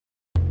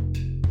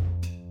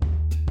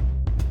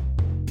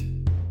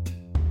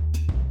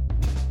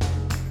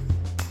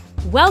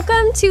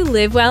Welcome to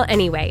Live Well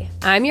Anyway.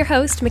 I'm your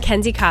host,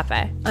 Mackenzie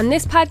Kappa. On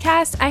this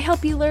podcast, I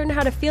help you learn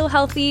how to feel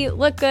healthy,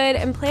 look good,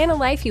 and plan a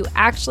life you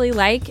actually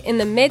like in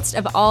the midst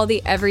of all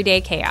the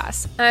everyday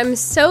chaos. I'm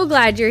so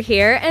glad you're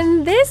here.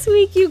 And this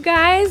week, you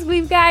guys,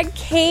 we've got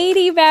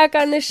Katie back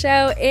on the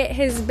show. It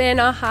has been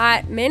a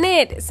hot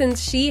minute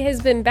since she has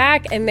been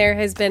back, and there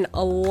has been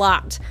a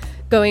lot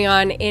going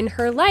on in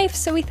her life,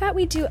 so we thought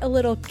we'd do a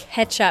little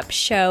catch-up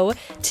show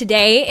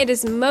today. It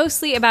is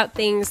mostly about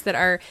things that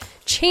are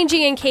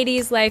changing in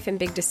Katie's life and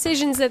big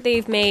decisions that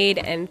they've made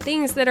and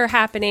things that are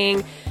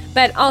happening,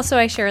 but also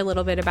I share a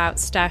little bit about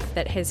stuff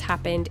that has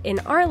happened in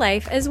our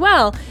life as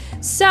well.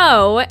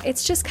 So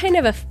it's just kind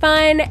of a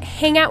fun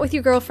hang out with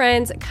your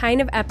girlfriends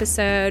kind of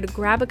episode.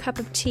 Grab a cup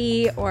of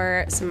tea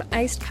or some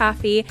iced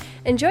coffee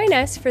and join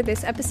us for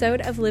this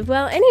episode of Live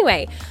Well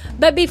Anyway.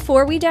 But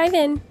before we dive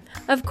in,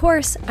 of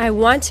course, I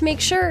want to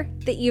make sure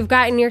that you've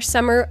gotten your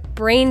summer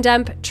brain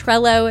dump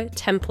Trello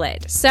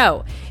template.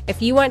 So if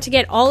you want to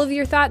get all of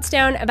your thoughts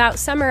down about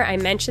summer, I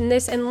mentioned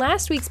this in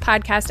last week's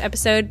podcast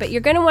episode, but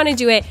you're going to want to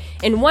do it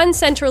in one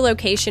central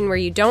location where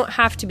you don't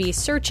have to be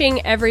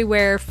searching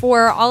everywhere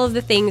for all of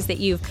the things that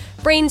you've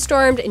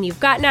brainstormed and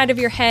you've gotten out of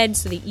your head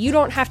so that you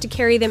don't have to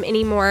carry them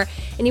anymore.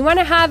 And you want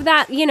to have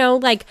that,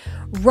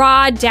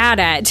 raw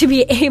data to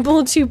be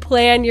able to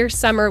plan your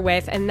summer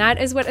with. And that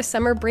is what a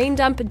summer brain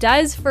dump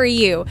does for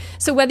you.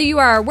 So whether you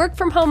are a work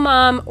from home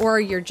mom or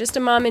you're just a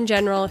mom in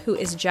general who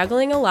is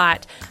juggling a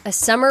lot, a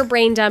summer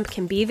brain dump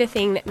can be the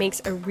thing that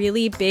makes a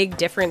really big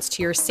difference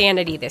to your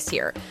sanity this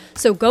year.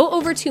 So go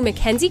over to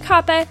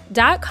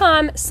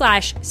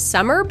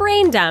mackenziekappa.com/summer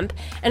brain dump,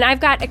 and I've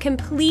got a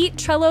complete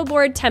Trello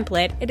board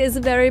template. It is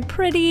very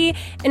pretty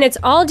and it's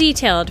all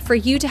detailed for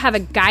you to have a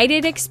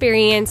guided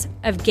experience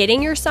of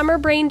getting your summer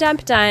brain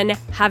dump done,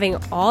 having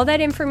all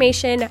that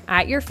information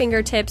at your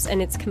fingertips,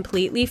 and it's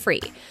completely free.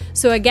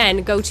 So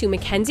again, go to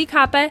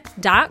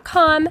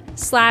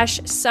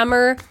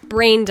mackenziekappa.com/summer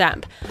brain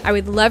dump. I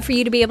would love for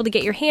you to be able to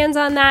get your hands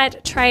on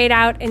that, try it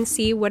out, and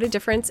see what a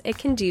difference it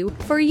can do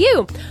for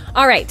you.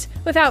 All right,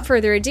 without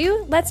further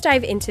ado, let's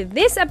dive into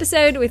this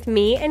episode with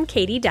me and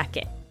Katie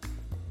Duckett.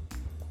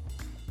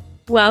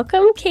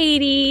 Welcome,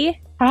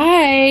 Katie.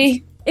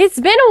 Hi.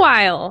 It's been a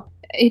while.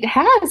 It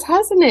has,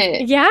 hasn't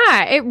it?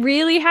 Yeah, it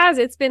really has.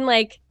 It's been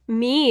like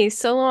me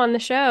solo on the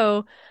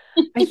show,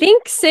 I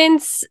think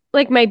since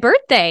like my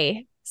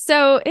birthday.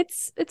 So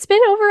it's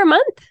been over a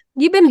month.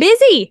 You've been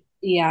busy.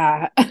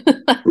 Yeah.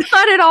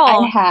 Not at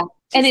all. I have.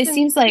 And it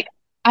seems like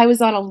I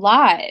was on a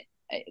lot,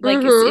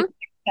 like a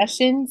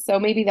session. So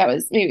maybe it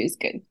was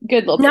good.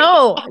 Good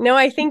little No,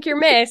 I think you're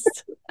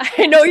missed.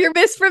 I know you're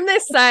missed from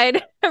this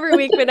side every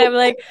week, but I'm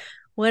like,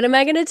 what am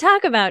I going to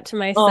talk about to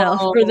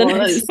myself for the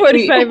next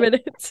 45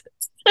 minutes?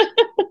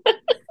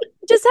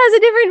 Just has a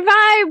different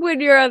vibe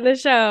when you're on the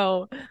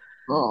show.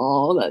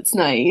 Oh, that's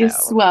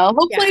nice. So, well,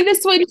 hopefully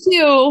this one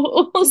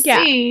too. We'll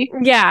see.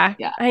 Yeah,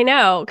 I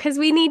know. Because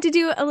we need to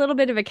do a little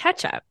bit of a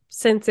catch up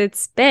since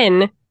it's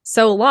been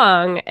so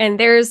long. And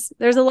there's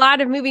a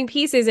lot of moving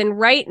pieces. And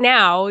right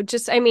now,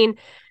 just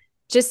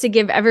to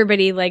give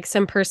everybody like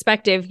some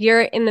perspective,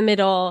 you're in the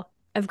middle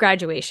of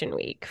graduation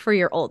week for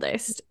your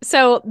oldest.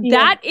 So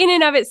that in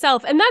and of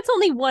itself, and that's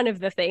only one of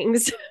the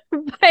things,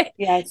 but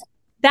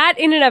that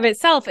in and of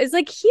itself is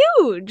like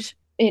huge.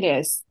 It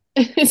is.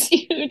 It's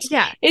huge.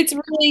 Yeah. It's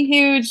really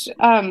huge.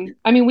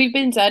 We've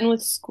been done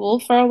with school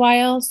for a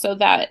while, so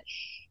that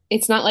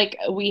it's not like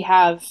we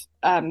have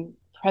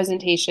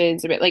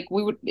presentations, but like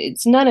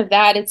it's none of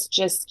that. It's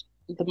just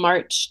the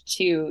march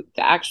to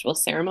the actual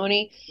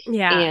ceremony.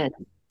 Yeah. And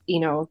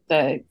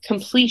the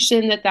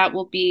completion that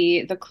will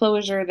be, the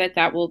closure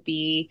that will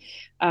be,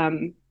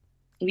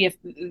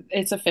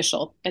 it's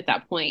official at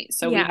that point.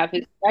 So we have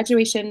his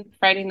graduation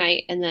Friday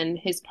night and then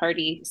his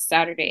party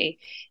Saturday.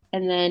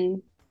 And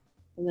then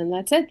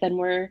that's it. Then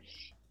we're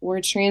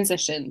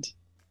transitioned.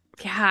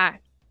 Yeah.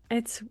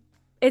 It's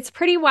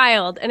pretty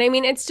wild. And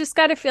it's just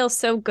got to feel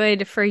so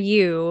good for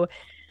you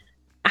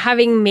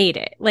having made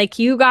it. Like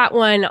you got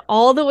one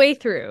all the way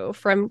through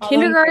from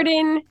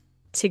kindergarten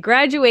to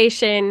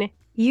graduation.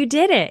 You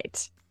did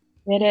it.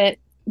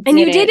 And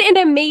you did an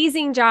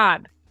amazing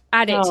job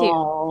at it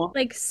too.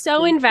 Like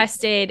so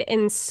invested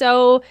and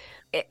so,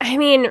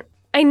 I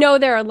know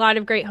there are a lot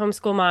of great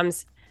homeschool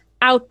moms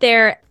out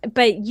there,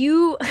 but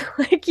you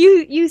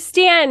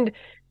stand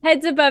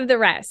heads above the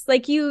rest.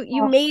 Like you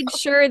made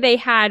sure they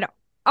had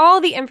all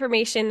the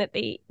information that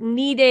they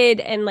needed.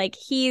 And like,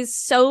 he's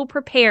so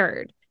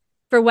prepared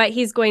for what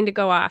he's going to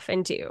go off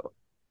and do.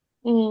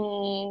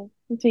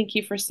 Thank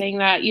you for saying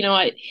that.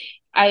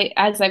 I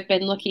as I've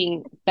been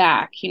looking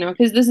back,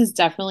 because this is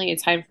definitely a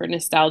time for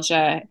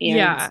nostalgia.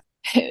 And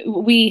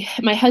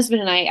my husband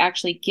and I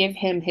actually give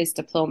him his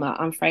diploma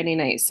on Friday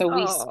night. So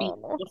we speak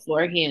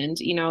beforehand,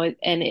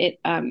 and it,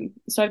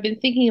 so I've been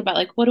thinking about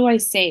like, what do I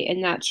say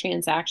in that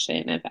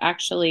transaction of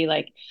actually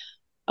like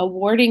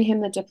awarding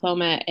him the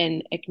diploma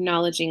and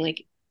acknowledging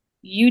like,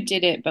 you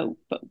did it, but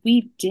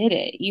we did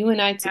it. You and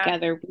I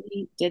together,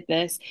 we did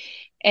this.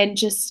 And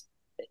just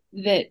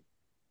that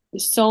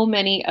so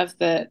many of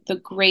the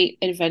great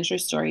adventure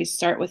stories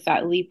start with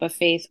that leap of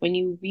faith when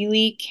you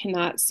really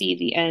cannot see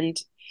the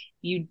end.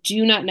 You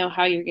do not know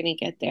how you're going to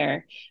get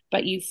there,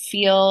 but you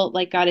feel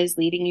like God is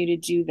leading you to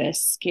do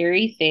this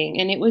scary thing.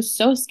 And it was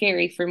so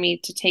scary for me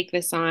to take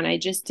this on. I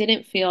just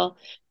didn't feel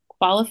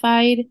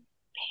qualified,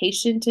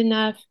 patient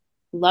enough,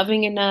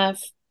 loving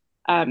enough.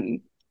 Um,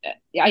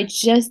 I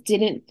just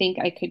didn't think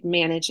I could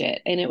manage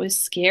it. And it was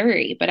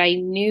scary, but I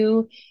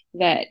knew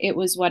that it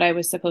was what I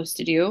was supposed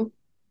to do.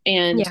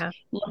 And Yeah.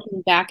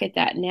 looking back at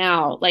that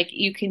now, like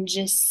you can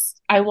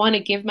just, I want to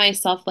give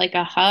myself like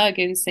a hug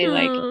and say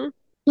Hmm.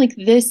 like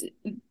this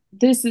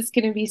is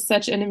going to be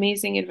such an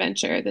amazing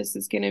adventure. This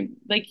is going to,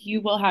 like,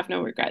 you will have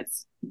no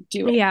regrets.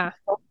 Do it. Yeah.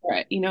 Go for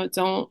it.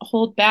 Don't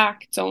hold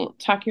back. Don't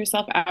talk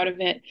yourself out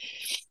of it.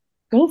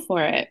 Go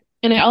for it.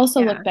 And I also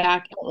Yeah. look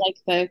back at like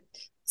the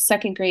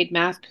second grade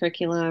math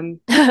curriculum,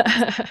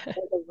 a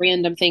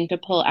random thing to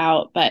pull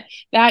out. But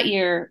that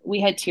year we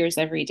had tears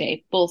every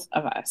day, both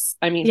of us.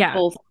 I mean, Yeah.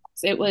 both of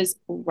us. It was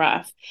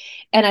rough.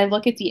 And I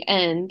look at the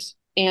end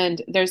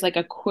and there's like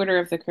a quarter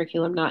of the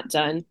curriculum not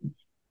done.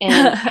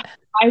 And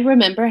I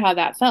remember how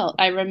that felt.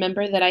 I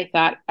remember that I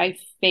thought I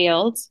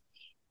failed.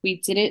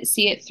 We didn't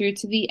see it through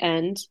to the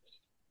end.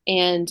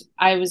 And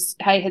I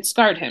had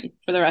scarred him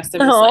for the rest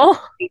of his life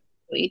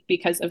Oh,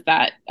 because of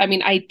that. I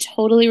mean, I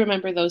totally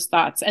remember those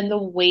thoughts and the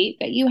weight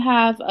that you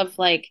have of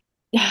like,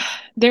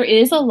 there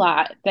is a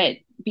lot that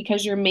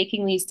because you're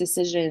making these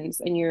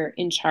decisions and you're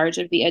in charge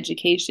of the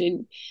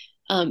education,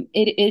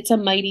 it's a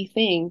mighty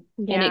thing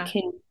and it yeah.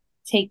 can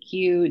take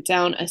you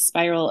down a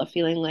spiral of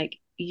feeling like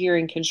you're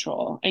in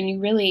control and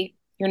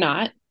you're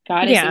not.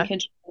 God is in Yeah.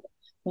 control.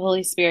 The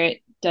Holy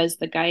Spirit does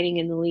the guiding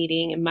and the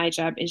leading, and my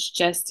job is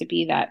just to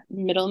be that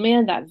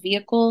middleman, that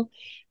vehicle,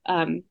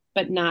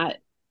 but not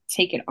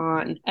take it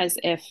on as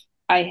if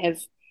I have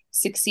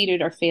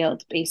succeeded or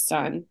failed based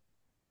on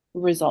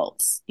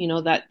results.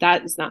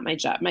 That is not my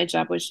job. My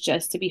job was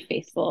just to be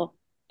faithful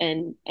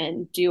and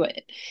do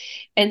it.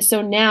 And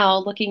so now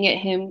looking at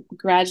him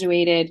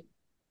graduated,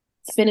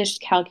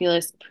 finished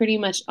calculus pretty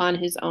much on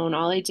his own.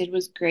 All I did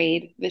was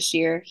grade this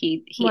year.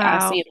 He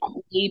asked Wow. me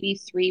about maybe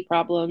three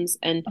problems,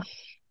 and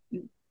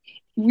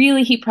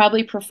really he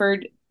probably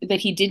preferred that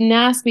he didn't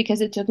ask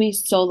because it took me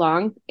so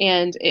long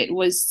and it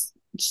was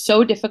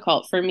so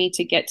difficult for me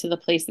to get to the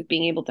place of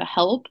being able to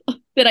help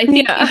that I think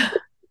it Yeah. was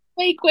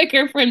way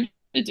quicker for him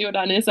to do it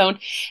on his own.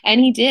 And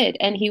he did.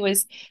 And he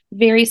was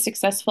very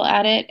successful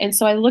at it. And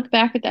so I look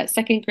back at that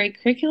second grade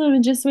curriculum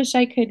and just wish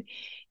I could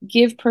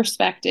give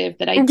perspective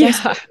that I Yeah.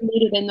 desperately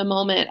needed in the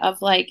moment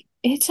of like,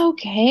 it's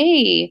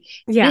okay.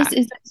 This Yeah.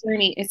 is a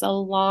journey. It's a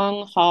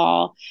long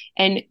haul.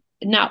 And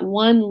not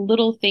one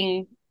little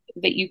thing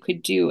that you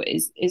could do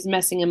is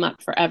messing him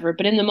up forever.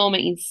 But in the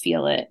moment you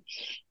feel it.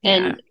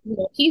 Yeah. And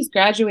he's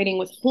graduating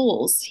with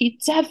holes. He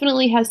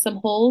definitely has some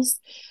holes.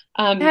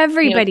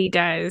 Everybody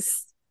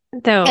does,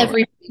 though.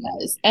 Everybody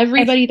does.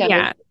 Everybody does.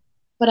 Yeah.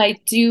 But I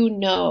do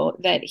know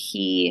that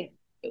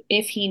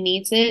if he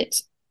needs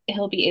it,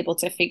 he'll be able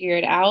to figure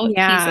it out. He's a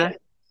Yeah.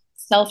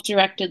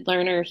 self-directed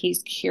learner.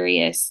 He's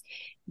curious.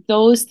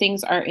 Those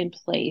things are in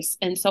place.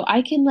 And so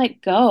I can let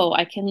go.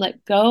 I can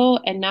let go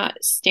and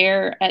not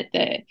stare at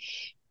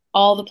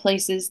all the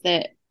places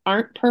that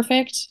aren't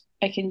perfect.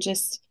 I can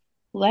just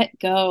let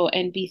go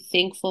and be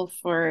thankful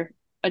for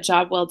a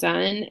job well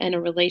done and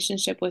a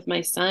relationship with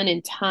my son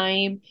and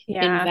time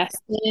Yeah.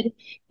 invested.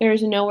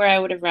 There's nowhere I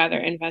would have rather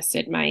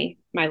invested my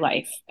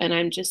life. And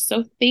I'm just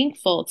so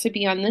thankful to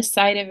be on this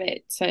side of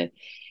it,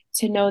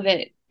 to know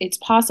that it's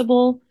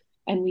possible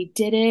and we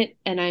did it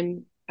and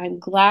I'm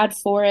glad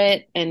for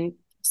it. And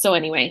so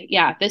anyway,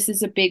 yeah, this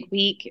is a big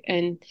week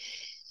and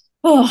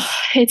oh,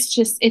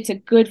 it's a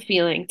good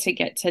feeling to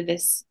get to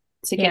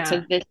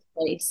Yeah. this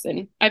place.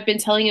 And I've been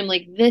telling him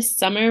like this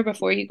summer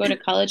before you go to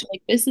college,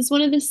 like this is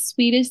one of the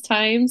sweetest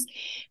times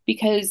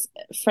because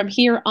from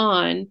here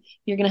on,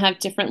 you're gonna have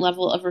different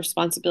level of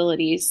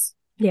responsibilities.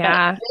 But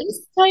Yeah.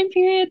 this time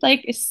period,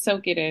 like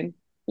soak it in,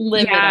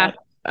 live it Yeah. up.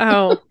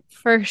 Oh,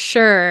 for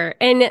sure.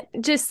 And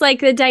just like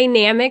the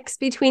dynamics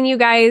between you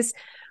guys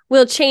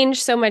will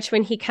change so much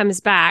when he comes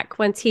back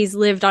once he's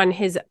lived on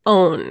his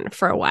own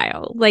for a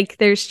while. Like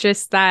there's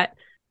just that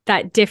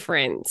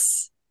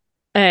difference.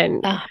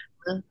 And Uh,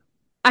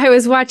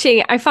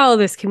 I follow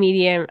this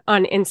comedian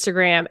on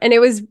Instagram and it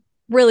was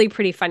really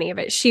pretty funny of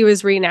it. She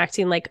was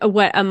reenacting like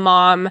what a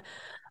mom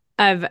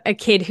of a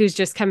kid who's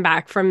just come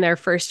back from their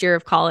first year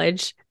of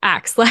college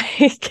acts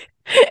like.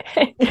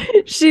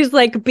 She's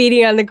like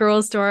beating on the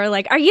girl's door,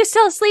 like, "Are you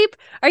still asleep?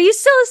 Are you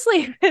still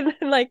asleep?" And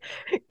then like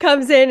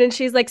comes in and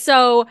she's like,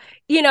 "So,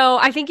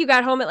 I think you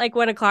got home at like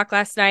 1 o'clock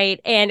last night,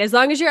 and as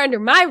long as you're under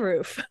my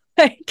roof."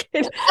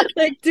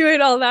 Like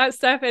doing all that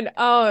stuff. And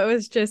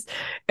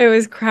it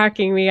was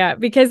cracking me up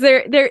because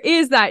there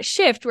is that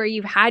shift where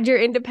you've had your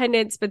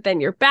independence, but then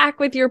you're back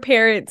with your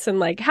parents and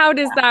like, how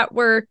does that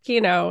work?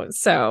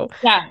 So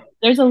yeah,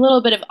 there's a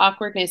little bit of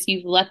awkwardness.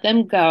 You've let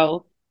them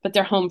go, but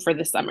they're home for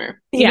the summer.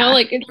 yeah.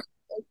 Like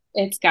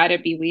it's got to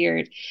be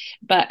weird.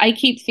 But I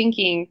keep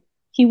thinking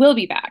he will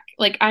be back.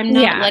 Like I'm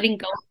not Yeah. letting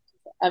go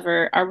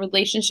ever. Our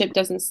relationship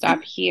doesn't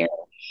stop here.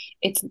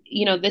 It's,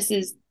 this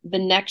is the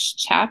next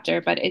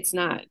chapter, but it's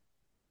not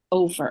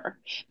over.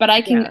 But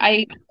Yeah.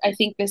 I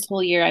think this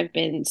whole year I've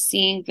been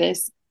seeing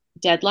this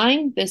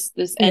deadline, this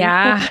end point.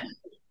 Yeah.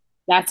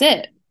 That's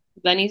it.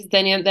 Then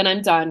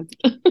I'm done.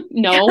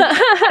 No,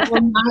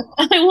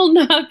 I will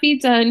not be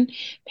done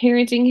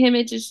parenting him.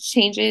 It just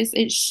changes,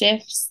 it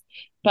shifts,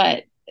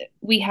 but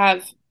we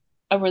have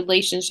a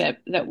relationship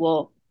that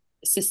will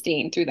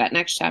sustain through that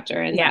next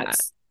chapter, and Yeah.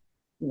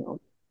 you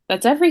know,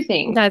 that's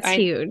everything. That's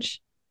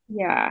huge.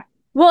 Yeah.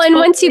 Well, and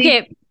once you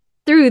Totally. get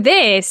through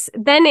this,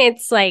 then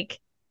it's like,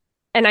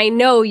 and I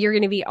know you're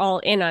going to be all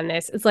in on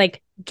this. It's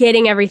like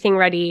getting everything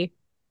ready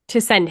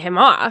to send him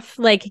off,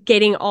 like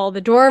getting all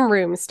the dorm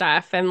room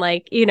stuff and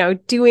like,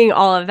 doing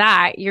all of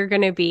that. You're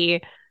going to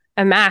be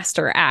a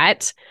master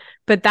at.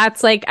 But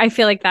that's like, I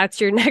feel like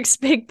that's your next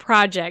big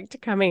project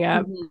coming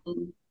up. Mm-hmm.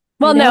 I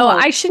Well, no, know.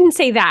 I shouldn't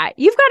say that.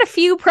 You've got a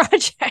few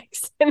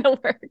projects in the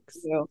works.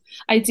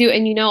 I do.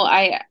 And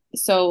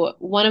so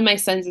one of my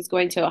sons is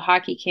going to a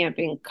hockey camp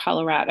in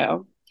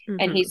Colorado, and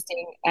Mm-hmm. he's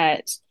staying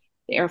at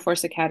the Air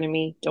Force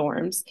Academy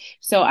dorms.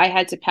 So I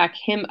had to pack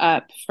him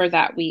up for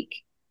that week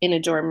in a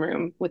dorm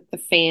room with the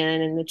fan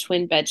and the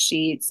twin bed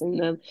sheets and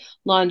the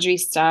laundry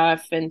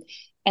stuff. And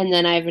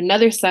then I have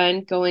another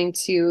son going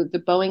to the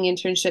Boeing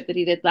internship that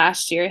he did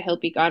last year. He'll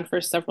be gone for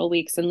several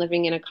weeks and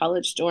living in a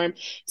college dorm.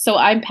 So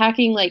I'm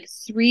packing like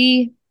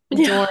three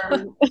Yeah,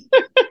 dorm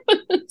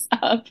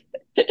up.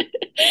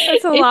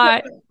 that's a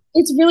lot.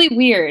 It's really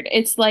weird.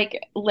 It's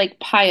like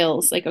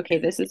piles. Like, okay,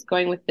 this is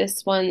going with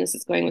this one, this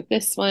is going with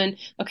this one.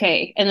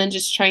 Okay. And then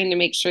just trying to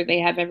make sure they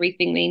have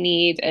everything they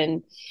need.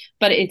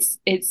 But it's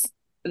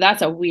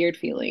that's a weird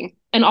feeling.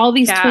 And all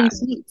these Yeah. twin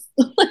seats.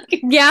 Like,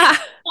 we Yeah.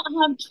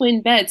 don't have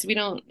twin beds. We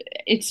don't,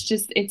 it's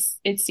just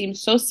it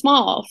seems so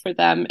small for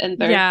them, and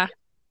their Yeah.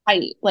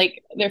 height.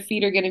 Like their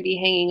feet are gonna be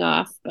hanging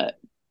off, but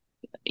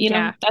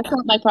Yeah. that's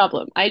not my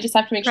problem. I just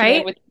have to make sure they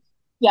have Right? with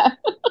yeah.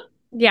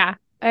 Yeah,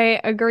 I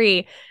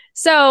agree.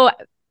 So,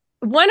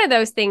 one of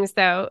those things,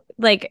 though,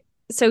 like,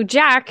 so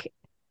Jack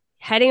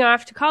heading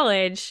off to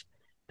college,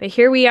 but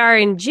here we are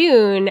in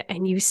June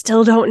and you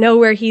still don't know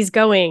where he's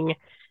going.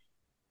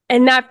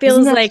 And that Isn't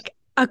feels that like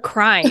a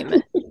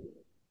crime.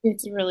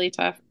 It's really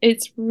tough.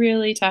 It's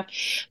really tough.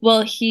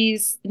 Well,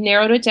 he's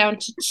narrowed it down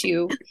to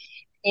two,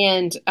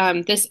 and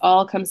this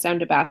all comes down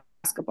to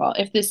basketball.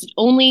 If this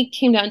only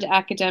came down to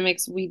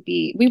academics,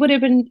 we would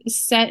have been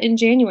set in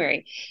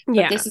January. But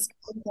Yeah. this is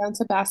coming down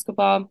to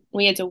basketball.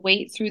 We had to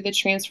wait through the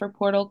transfer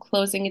portal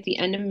closing at the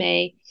end of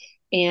May,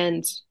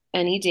 and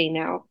any day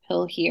now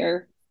he'll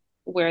hear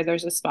where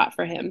there's a spot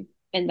for him,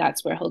 and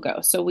that's where he'll go.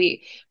 So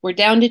we're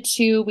down to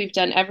two. We've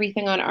done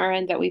everything on our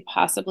end that we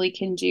possibly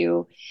can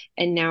do,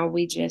 and now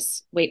we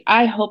just wait.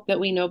 I hope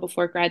that we know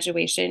before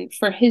graduation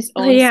for his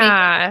own sake.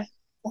 Yeah.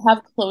 To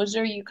have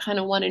closure, you kind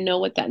of want to know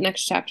what that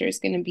next chapter is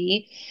going to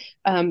be.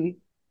 Um,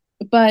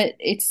 but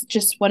it's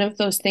just one of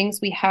those things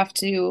we have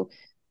to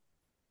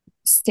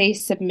stay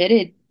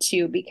submitted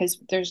to, because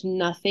there's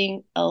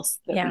nothing else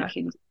that we Yeah.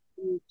 can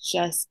do,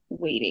 just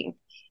waiting.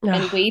 And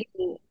Ugh.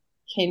 waiting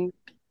can,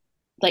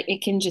 like,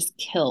 it can just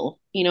kill,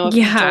 if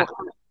you Yeah. don't have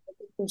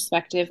a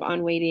perspective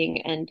on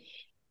waiting and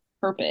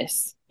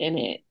purpose in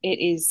it. It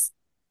is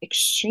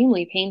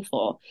extremely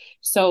painful.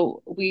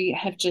 So we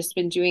have just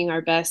been doing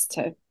our best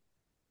to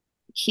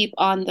keep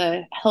on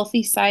the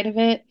healthy side of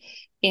it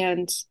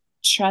and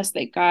trust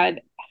that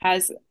God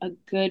has a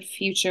good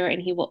future,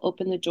 and he will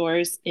open the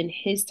doors in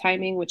his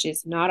timing, which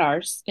is not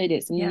ours. It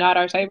is Yeah. not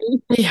our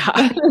timing, Yeah.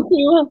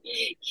 but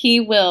he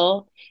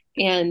will.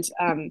 And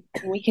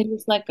we can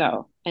just let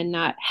go and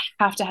not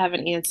have to have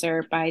an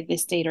answer by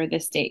this date or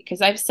this date.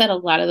 Because I've set a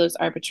lot of those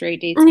arbitrary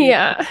dates in the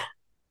past, Yeah.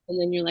 and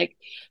then you're like,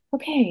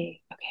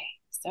 okay,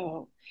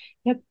 so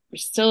yep, we're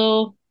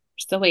still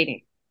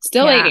waiting,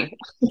 still Yeah. waiting.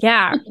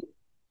 Yeah.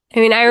 I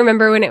mean, I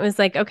remember when it was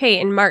like, okay,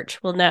 in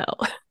March, we'll know.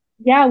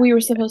 Yeah, we were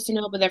supposed to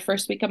know by the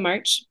first week of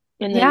March,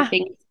 and then Yeah.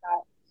 things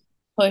got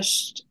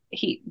pushed.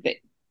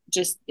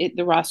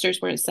 The rosters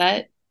weren't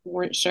set,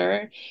 weren't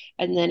sure,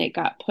 and then it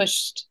got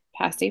pushed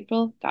past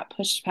April, got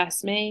pushed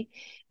past May,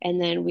 and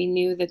then we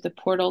knew that the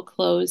portal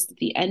closed at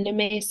the end of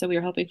May, so we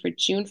were hoping for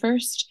June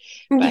 1st,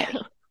 but Yeah.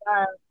 here we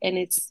are, and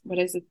it's what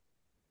is it?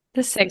 The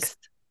This 6th.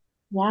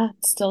 Yeah,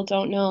 still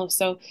don't know.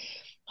 So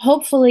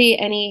hopefully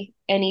any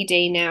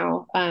day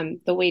now,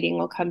 the waiting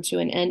will come to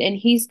an end, and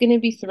he's going to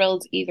be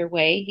thrilled either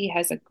way. He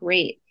has a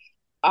great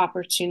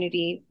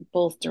opportunity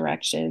both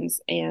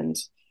directions, and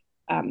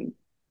um,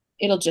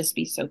 it'll just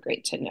be so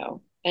great to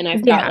know. And Yeah.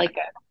 I've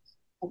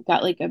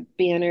got like a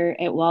banner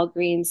at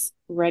Walgreens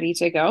ready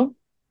to go.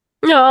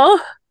 No.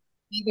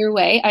 Either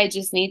way, I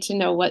just need to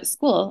know what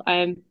school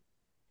I'm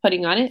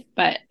putting on it,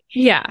 but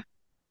Yeah.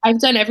 I've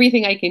done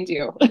everything I can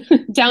do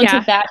down to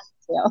Yeah. that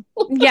detail.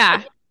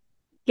 Yeah.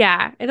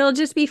 Yeah. It'll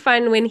just be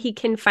fun when he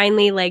can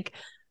finally like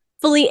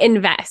fully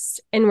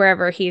invest in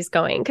wherever he's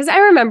going. Because I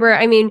remember,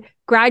 I mean,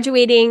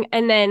 graduating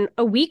and then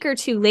a week or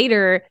two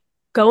later,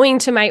 going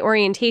to my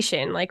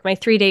orientation, like my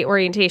 3-day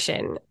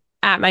orientation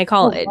at my Oh,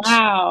 college.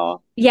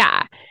 wow.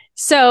 Yeah.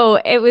 So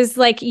it was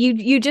like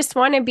you just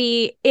want to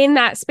be in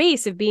that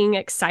space of being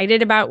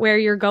excited about where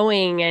you're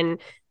going. And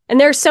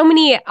there's so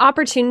many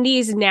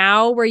opportunities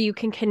now where you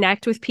can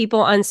connect with people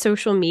on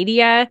social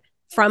media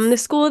from the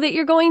school that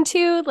you're going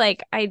to.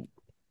 Like I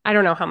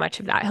don't know how much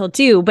of that he'll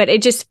do, but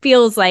it just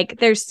feels like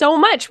there's so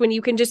much when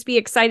you can just be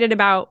excited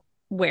about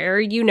where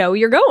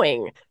you're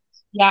going.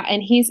 Yeah,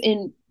 and he's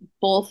in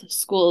both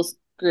schools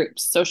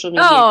groups, social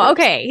media Oh,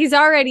 groups. okay. He's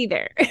already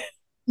there.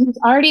 He's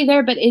already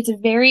there, but it's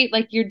very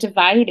like you're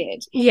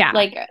divided. Yeah.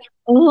 Like,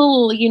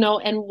 oh,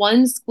 and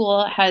one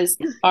school has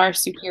far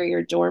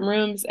superior dorm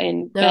rooms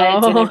and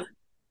beds and No. everything.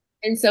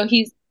 And so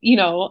he's,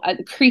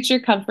 a creature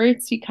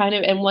comforts. He kind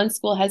of, and one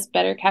school has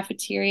better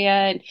cafeteria,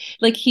 and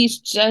like he's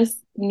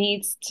just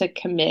needs to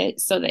commit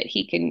so that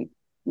he can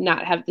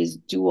not have this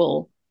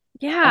dual,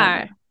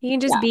 Yeah. He can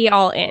just yeah, be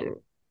all in.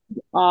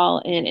 all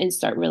in and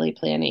start really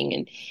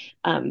planning.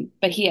 And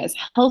but he has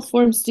health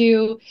forms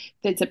due.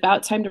 It's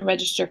about time to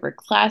register for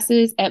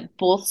classes at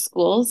both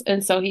schools,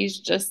 and so he's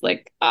just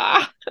like,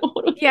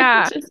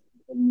 Yeah. just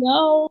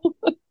no.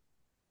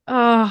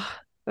 Oh,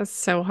 that's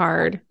so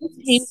hard.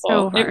 It's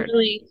So painful. hard.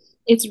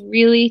 It's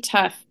really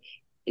tough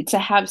to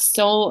have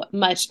so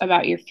much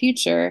about your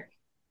future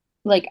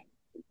like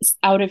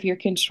out of your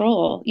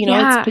control. It's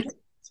Yeah.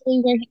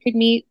 potentially where he could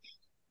meet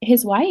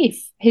his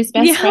wife, his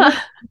best Yeah.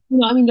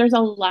 friend. I mean, there's a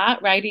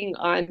lot riding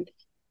on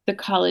the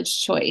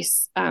college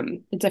choice.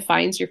 It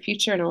defines your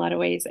future in a lot of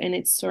ways, and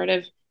it's sort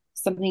of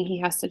something he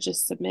has to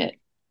just submit.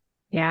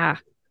 Yeah.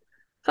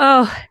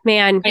 Oh,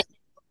 man.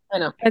 I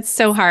know. That's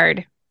so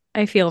hard.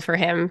 I feel for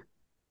him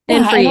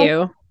and Yeah, for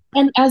you.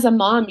 and as a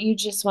mom, you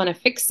just want to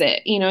fix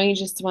it. You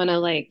just want to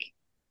like,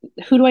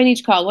 who do I need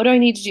to call? What do I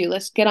need to do?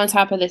 Let's get on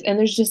top of this. And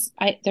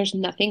there's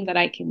nothing that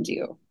I can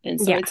do.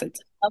 And so Yeah. it's a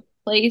tough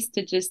place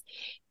to just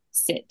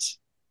sit.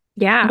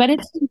 Yeah. But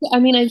I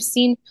mean, I've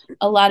seen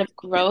a lot of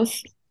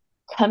growth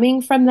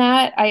coming from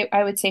that.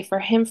 I would say for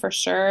him for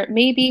sure,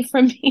 maybe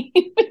for me.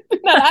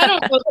 I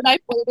don't know that I've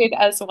waited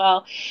as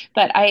well,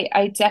 but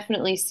I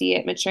definitely see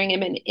it maturing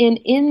him. And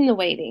in the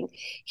waiting,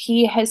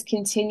 he has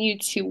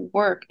continued to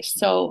work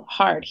so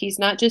hard. He's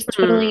not just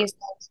twiddling Mm. his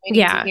thumbs waiting to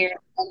Yeah. hear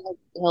and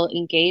he'll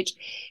engage.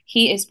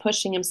 He is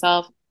pushing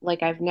himself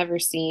like I've never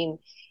seen.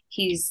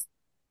 He's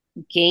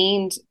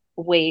gained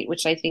weight,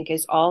 which I think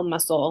is all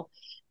muscle.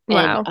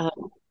 And Wow.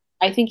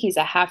 I think he's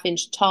a half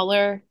inch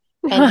taller,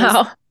 and his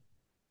Wow.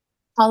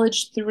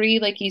 college three,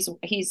 like he's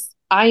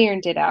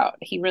ironed it out.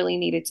 He really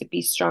needed to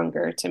be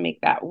stronger to make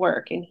that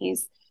work. And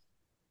he's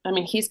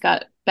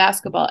got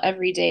basketball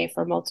every day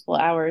for multiple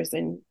hours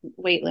and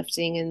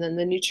weightlifting and then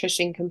the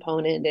nutrition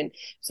component. And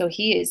so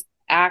he is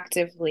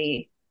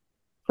actively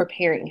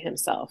preparing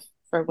himself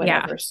for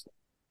Yeah. whatever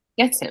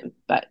gets him.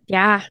 But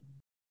Yeah.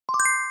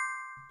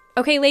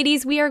 Okay,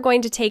 ladies, we are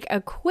going to take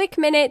a quick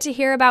minute to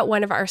hear about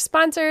one of our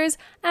sponsors,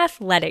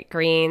 Athletic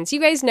Greens. You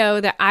guys know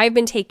that I've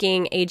been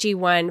taking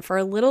AG1 for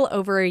a little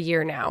over a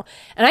year now,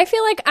 and I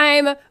feel like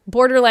I'm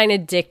borderline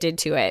addicted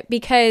to it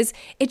because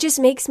it just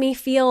makes me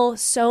feel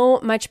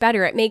so much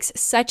better. It makes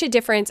such a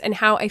difference in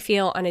how I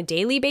feel on a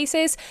daily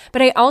basis,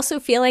 but I also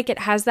feel like it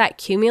has that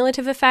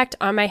cumulative effect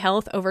on my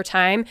health over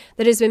time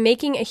that has been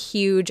making a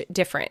huge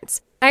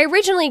difference. I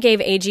originally gave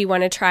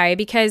AG1 a try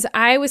because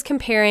I was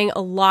comparing a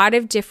lot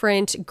of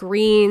different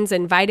greens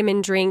and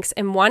vitamin drinks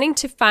and wanting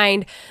to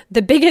find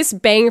the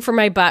biggest bang for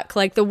my buck,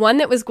 like the one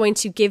that was going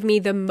to give me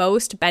the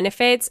most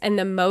benefits and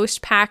the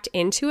most packed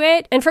into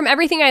it. And from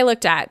everything I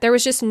looked at, there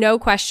was just no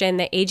question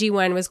that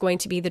AG1 was going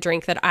to be the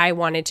drink that I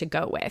wanted to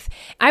go with.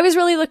 I was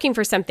really looking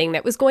for something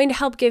that was going to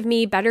help give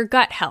me better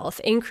gut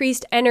health,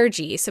 increased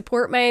energy,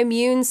 support my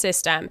immune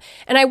system,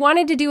 and I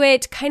wanted to do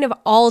it kind of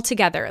all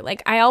together.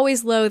 Like I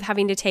always loathe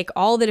having to take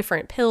all the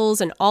different pills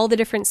and all the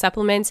different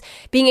supplements.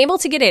 Being able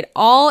to get it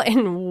all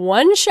in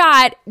one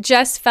shot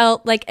just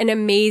felt like an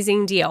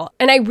amazing deal.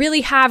 And I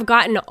really have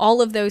gotten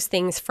all of those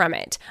things from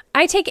it.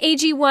 I take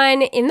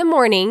AG1 in the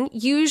morning,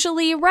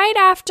 usually right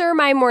after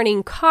my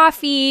morning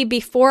coffee,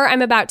 before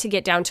I'm about to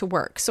get down to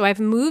work. So I've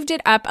moved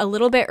it up a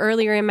little bit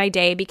earlier in my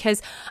day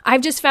because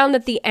I've just found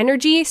that the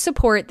energy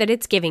support that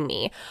it's giving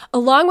me,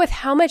 along with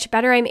how much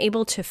better I'm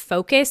able to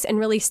focus and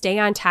really stay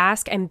on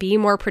task and be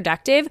more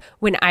productive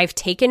when I've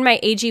taken my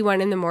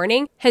AG1 in the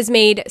morning, has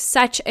made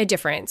such a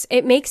difference.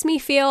 It makes me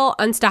feel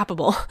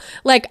unstoppable.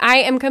 Like I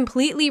am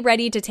completely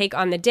ready to take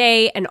on the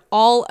day and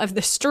all of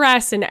the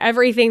stress and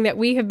everything that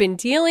we have been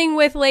dealing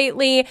with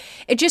lately.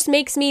 It just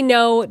makes me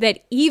know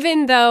that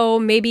even though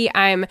maybe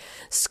I'm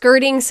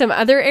skirting some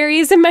other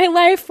areas in my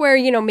life where,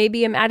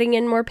 maybe I'm adding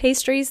in more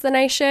pastries than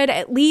I should,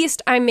 at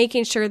least I'm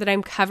making sure that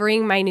I'm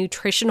covering my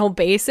nutritional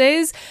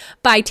bases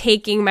by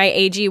taking my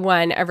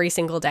AG1 every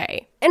single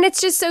day. And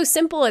it's just so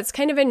simple. It's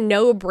kind of a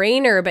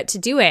no-brainer, but to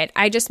do it,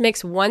 I just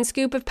mix 1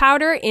 scoop of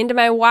powder into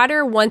my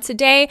water once a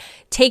day,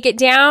 take it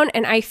down,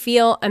 and I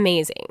feel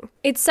amazing.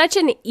 It's such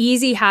an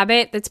easy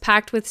habit that's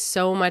packed with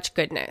so much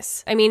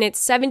goodness. I mean, it's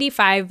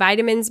 75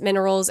 vitamins,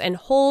 minerals, and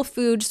whole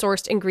food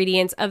sourced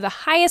ingredients of the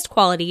highest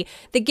quality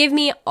that give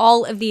me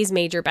all of these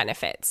major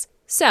benefits.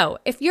 So,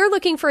 if you're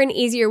looking for an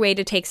easier way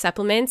to take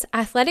supplements,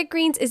 Athletic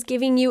Greens is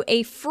giving you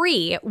a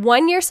free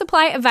 1-year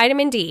supply of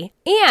vitamin D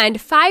and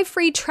 5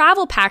 free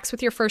travel packs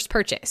with your first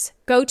purchase.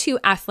 Go to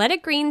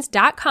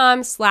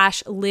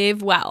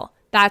athleticgreens.com/livewell.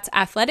 That's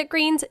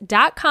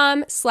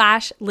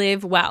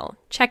athleticgreens.com/livewell.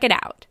 Check it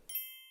out.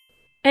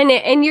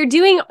 And you're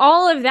doing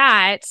all of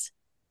that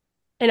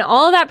and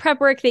all that prep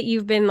work that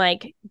you've been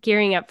like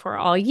gearing up for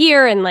all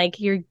year, and like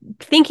you're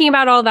thinking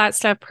about all that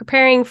stuff,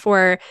 preparing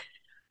for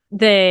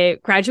the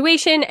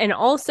graduation and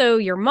also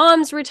your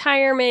mom's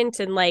retirement,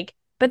 and like,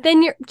 but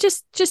then you're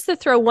just to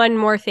throw one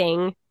more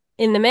thing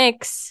in the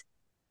mix.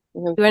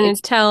 You want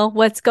to tell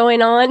what's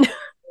going on?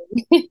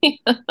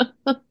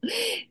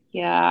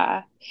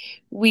 Yeah,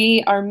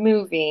 we are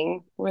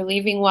moving. We're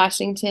leaving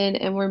Washington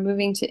and we're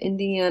moving to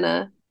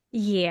Indiana.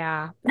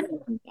 Yeah.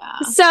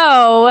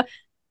 So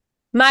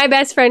my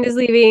best friend is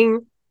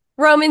leaving.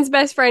 Roman's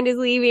best friend is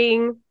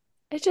leaving.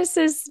 It just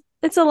is,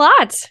 it's a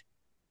lot.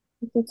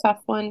 It's a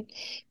tough one.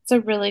 It's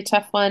a really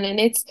tough one. And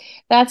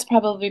that's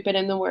probably been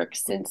in the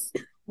works since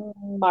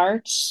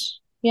March.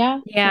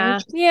 Yeah. Yeah.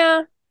 March.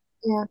 Yeah.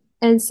 Yeah.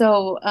 And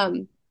so,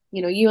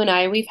 you and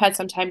I, we've had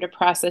some time to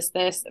process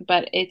this,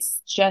 but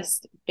it's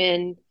just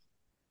been,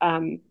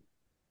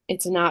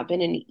 it's not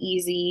been an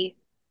easy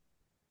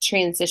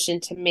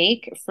transition to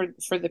make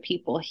for the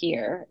people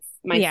here.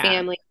 My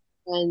family,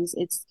 friends,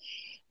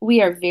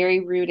 we are very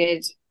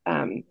rooted.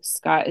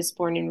 Scott is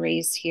born and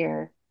raised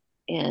here,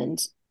 and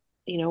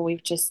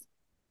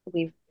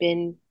we've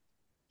been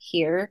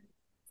here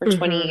for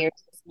 20 years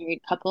as a married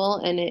couple,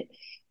 and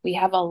we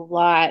have a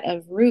lot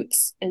of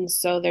roots, and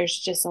so there's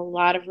just a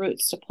lot of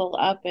roots to pull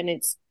up, and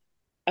it's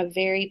a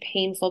very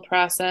painful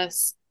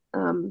process.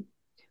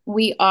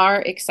 We are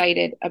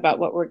excited about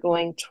what we're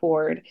going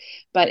toward,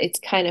 but it's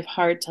kind of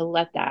hard to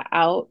let that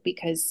out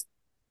because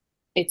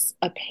it's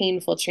a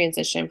painful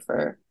transition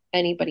for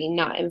anybody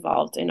not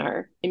involved in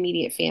our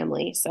immediate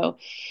family. So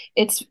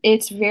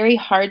it's very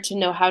hard to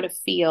know how to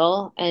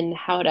feel and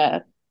how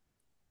to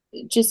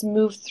just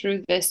move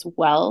through this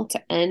well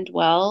to end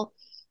well.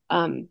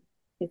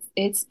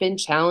 It's been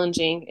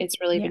challenging.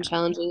 It's really been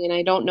challenging, and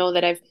I don't know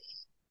that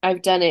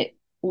I've done it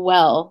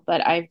well,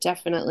 but I've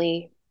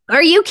definitely.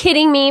 Are you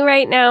kidding me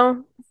right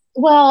now?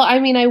 Well, I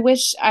mean, I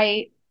wish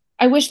there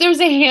was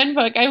a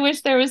handbook. I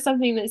wish there was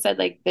something that said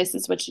like, this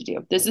is what you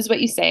do. This is what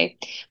you say.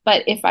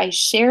 But if I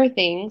share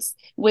things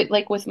with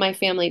my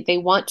family, they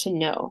want to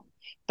know,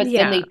 but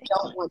then they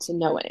don't want to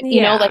know it.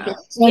 Like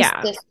it's just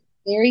this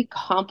very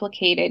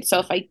complicated. So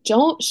if I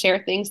don't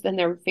share things, then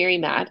they're very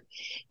mad.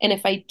 And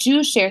if I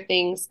do share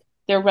things,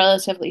 they're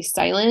relatively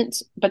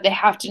silent, but they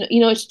have to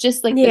know, it's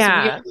just like this weird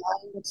line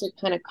that you're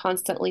kind of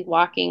constantly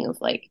walking of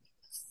like,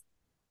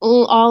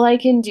 all I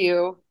can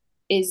do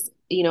is,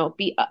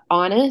 be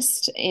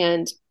honest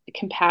and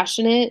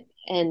compassionate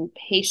and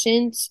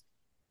patient.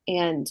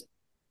 And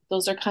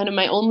those are kind of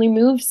my only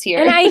moves here.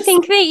 And I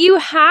think that you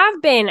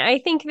have been. I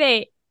think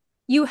that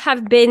you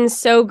have been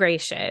so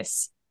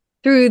gracious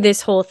through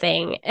this whole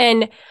thing.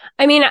 And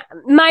I mean,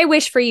 my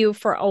wish for you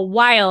for a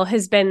while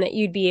has been that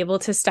you'd be able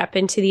to step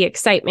into the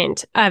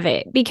excitement of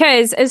it,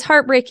 because as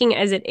heartbreaking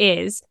as it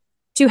is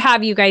to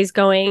have you guys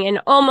going, and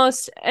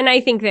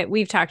I think that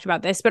we've talked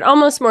about this, but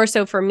almost more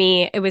so for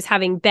me, it was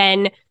having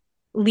Ben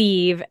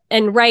leave.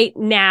 And right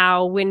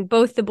now, when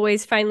both the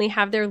boys finally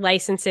have their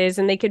licenses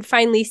and they could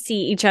finally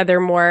see each other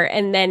more,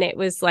 and then it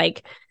was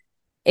like,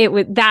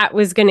 that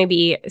was going to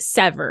be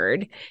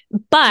severed.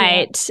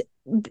 But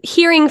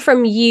hearing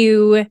from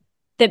you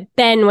that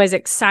Ben was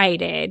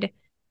excited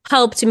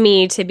helped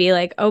me to be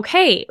like,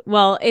 okay,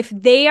 well, if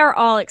they are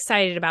all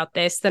excited about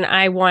this, then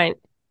I want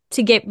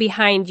to get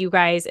behind you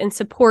guys and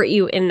support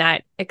you in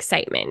that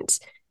excitement.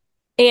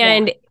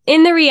 And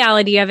in the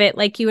reality of it,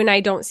 like, you and I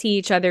don't see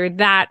each other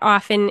that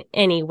often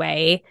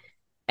anyway,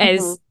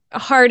 as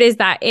hard as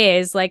that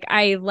is. Like,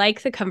 I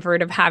like the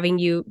comfort of having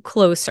you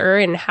closer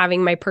and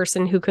having my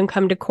person who can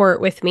come to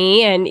court with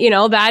me. And,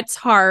 that's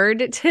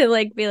hard to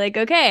like be like,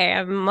 okay,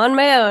 I'm on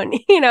my own,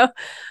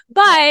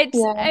 but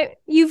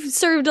you've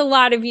served a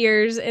lot of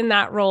years in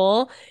that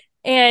role.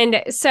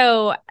 And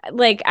so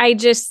like, I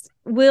just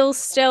will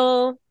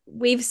still,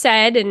 we've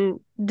said,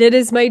 and that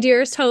is my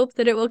dearest hope,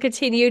 that it will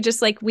continue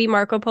just like we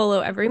Marco Polo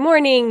every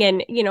morning.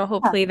 And,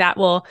 hopefully that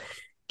will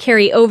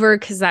carry over,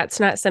 because that's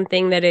not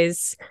something that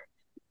is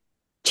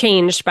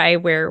changed by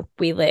where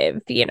we live,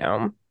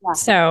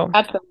 So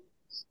absolutely.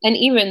 And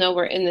even though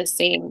we're in the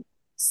same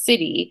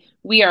city,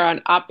 we are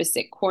on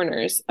opposite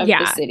corners of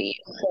the city.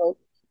 So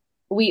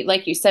we,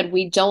 like you said,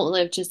 we don't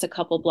live just a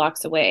couple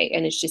blocks away,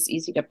 and it's just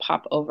easy to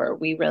pop over.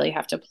 We really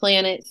have to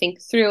plan it, think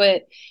through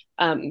it.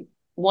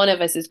 One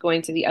of us is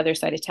going to the other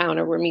side of town,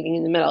 or we're meeting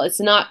in the middle. It's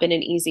not been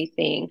an easy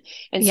thing.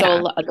 And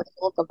so the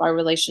bulk of our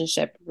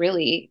relationship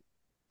really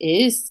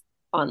is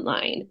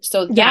online.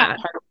 So that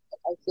part of it,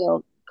 I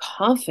feel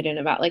confident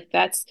about. Like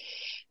that's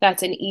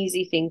an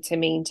easy thing to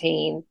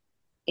maintain.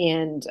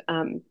 And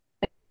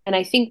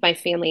I think my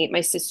family,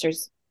 my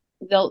sisters,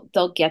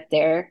 they'll get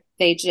there.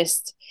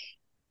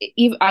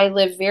 I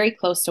live very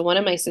close to one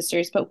of my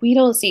sisters, but we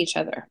don't see each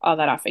other all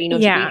that often.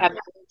 Yeah.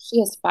 She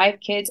has 5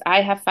 kids.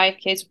 I have 5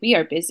 kids. We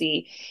are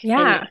busy and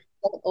Yeah. it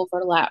doesn't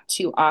overlap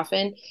too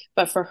often.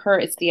 But for her,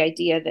 it's the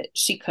idea that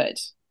she could.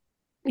 It's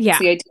Yeah.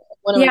 the idea that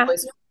one of my Yeah.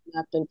 boys coming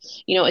up, and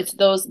it's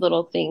those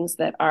little things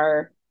that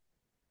are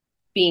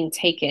being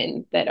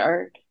taken that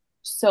are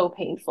so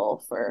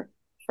painful for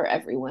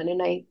everyone.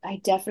 And I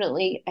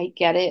definitely I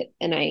get it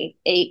and I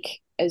ache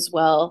as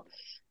well.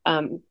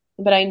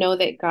 But I know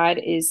that God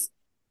is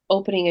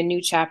opening a new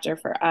chapter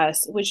for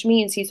us, which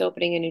means he's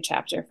opening a new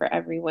chapter for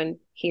everyone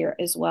here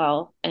as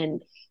well.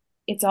 And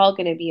it's all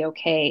going to be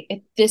okay. At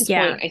this point,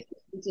 Yeah. I think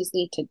we just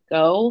need to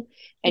go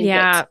and get to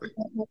Yeah.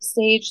 that next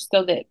stage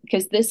so that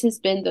because this has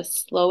been the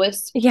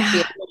slowest Yeah.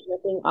 fear of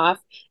ripping off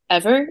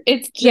ever.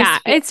 It's Yeah.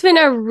 just It's been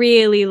a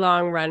really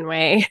long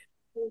runway.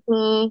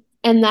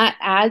 and that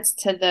adds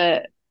to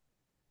the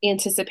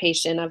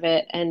anticipation of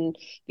it and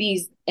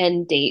these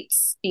end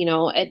dates,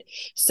 And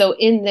so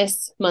in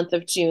this month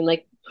of June,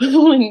 like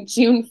when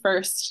June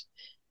 1st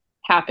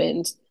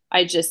happened,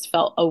 I just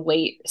felt a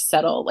weight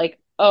settle. Like,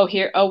 we're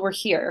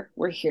here.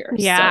 We're here.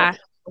 So Yeah.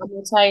 Mom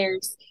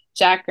retires,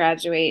 Jack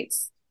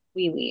graduates,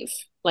 we leave.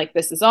 Like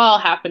this is all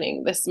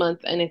happening this month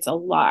and it's a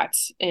lot.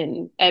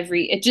 And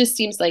it just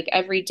seems like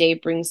every day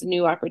brings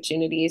new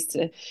opportunities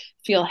to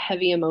feel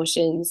heavy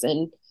emotions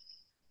and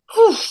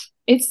whew,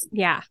 it's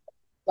Yeah.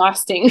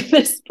 exhausting.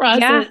 This Yeah.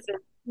 process is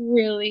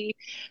really,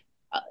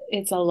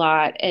 it's a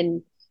lot.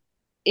 And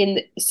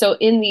in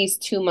these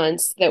 2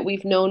 months that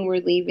we've known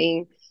we're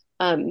leaving,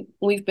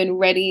 we've been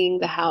readying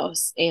the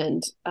house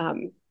and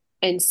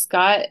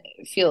Scott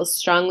feels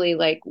strongly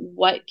like,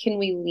 what can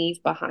we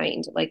leave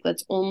behind? Like,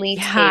 let's only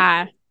take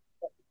Yeah.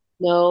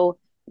 no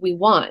we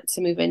want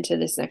to move into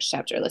this next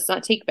chapter. Let's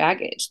not take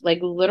baggage, like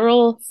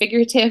literal,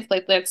 figurative,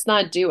 like let's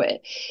not do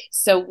it.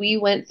 So we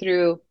went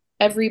through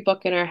every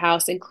book in our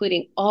house,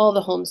 including all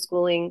the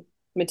homeschooling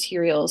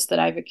materials that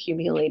I've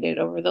accumulated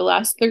over the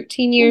last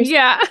 13 years,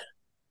 Yeah.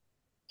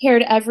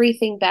 pared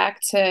everything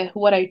back to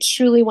what I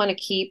truly want to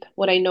keep,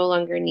 what I no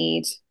longer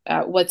need,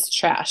 what's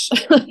trash.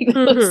 Like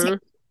Hmm.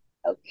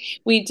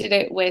 we did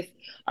it with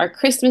our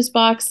Christmas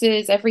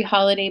boxes, every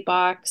holiday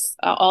box,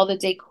 all the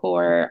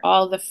decor,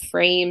 all the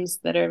frames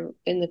that are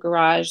in the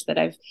garage that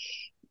I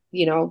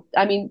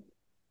mean,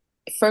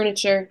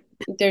 furniture.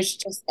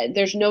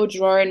 There's no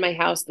drawer in my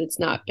house that's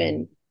not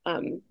been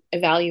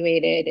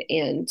evaluated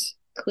and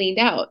cleaned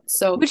out.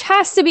 So Which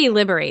has to be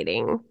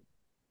liberating.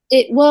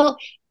 well,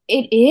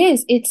 it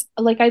is. It's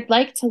like I'd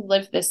like to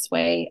live this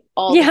way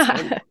all the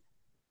time. Yeah.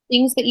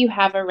 Things that you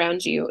have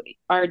around you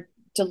are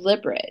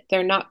deliberate.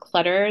 They're not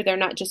clutter. They're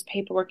not just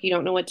paperwork you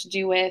don't know what to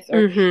do with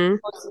or Hmm. you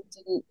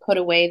didn't put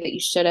away that you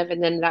should have,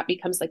 and then that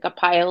becomes like a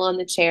pile on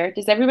the chair.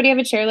 Does everybody have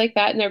a chair like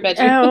that in their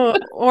bedroom? Oh,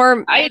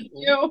 or I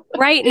do.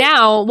 right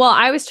now, well,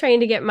 I was trying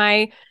to get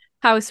my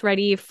house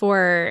ready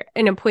for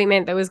an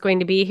appointment that was going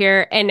to be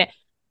here, and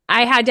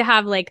I had to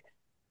have like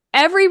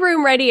every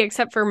room ready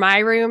except for my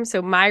room.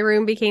 So my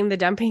room became the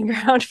dumping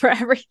ground for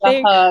The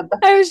everything. hub.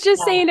 I was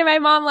just Yeah. saying to my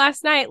mom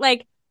last night,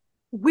 like,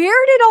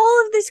 where did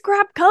all of this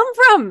crap come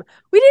from?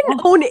 We didn't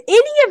Yeah. own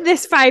any of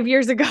this 5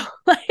 years ago.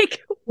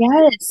 Like,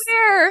 Yes.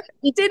 where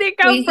It's did it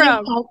come crazy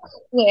from? how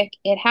quick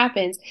it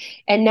happens.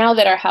 And now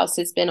that our house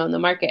has been on the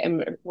market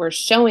and we're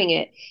showing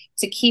it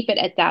to keep it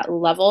at that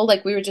level,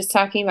 like we were just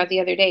talking about the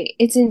other day,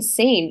 it's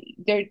insane.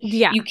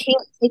 Yeah. You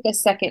can't take a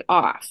second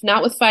off,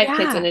 not with 5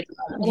 kids Yeah. and a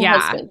Yeah.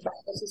 husband.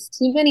 There's just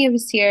too many of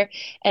us here.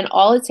 And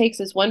all it takes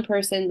is one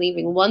person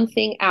leaving one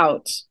thing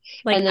out.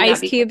 Like And then that ice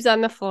becomes, cubes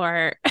on the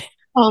floor.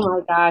 oh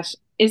my gosh,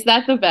 is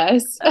that the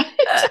best?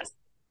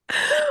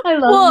 I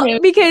love Well, him.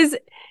 because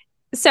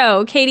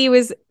so Katie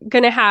was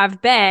going to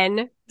have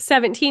Ben,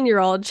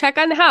 17-year-old, check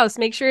on the house,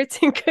 make sure it's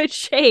in good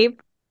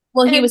shape.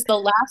 Well, he And was the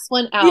last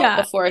one out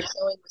yeah. before a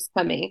showing was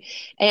coming.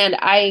 And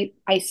I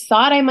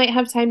thought I might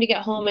have time to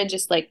get home and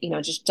just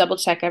just double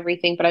check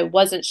everything, but I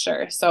wasn't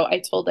sure. So I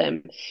told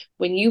him,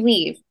 when you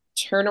leave,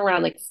 turn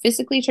around, like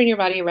physically turn your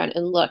body around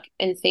and look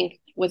and think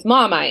with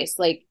mom eyes,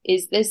 like,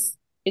 is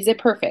it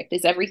perfect?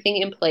 Is everything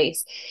in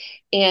place?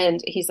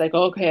 And he's like,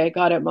 okay, I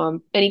got it,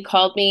 mom. And he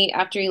called me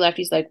after he left.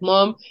 He's like,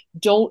 Mom,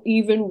 don't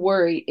even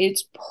worry.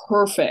 It's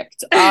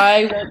perfect.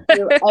 I went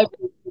through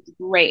everything.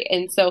 Great.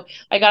 And so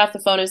I got off the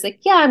phone. I was like,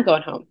 yeah, I'm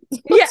going home.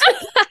 Yeah.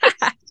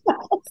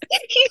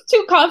 He's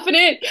too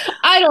confident.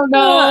 I don't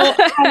know.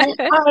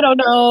 I don't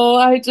know.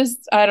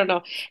 I don't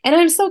know. And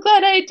I'm so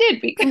glad I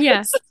did Yeah.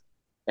 because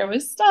there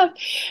was stuff.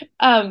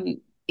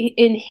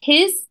 In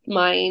his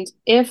mind,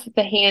 if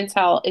the hand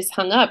towel is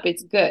hung up,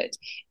 it's good.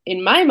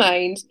 In my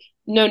mind,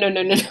 no, no,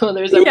 no, no, no.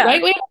 There's a Yeah.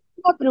 right way to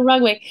hang up and a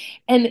wrong way.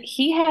 And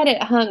he had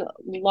it hung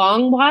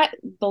long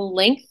the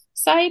length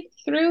side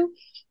through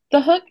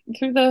the hook,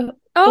 through the loop.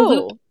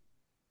 Oh,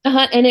 And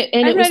I'm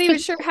it was not even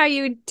sure how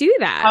you do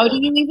that. how do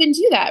you even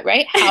do that,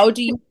 right? How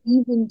do you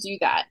even do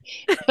that?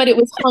 But it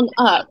was hung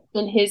up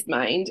in his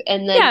mind.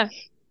 And then Yeah.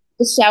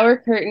 the shower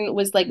curtain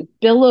was like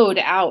billowed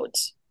out.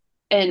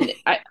 And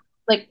I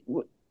like,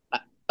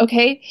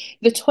 Okay.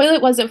 The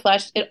toilet wasn't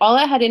flushed. All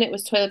it had in it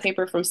was toilet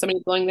paper from somebody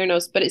blowing their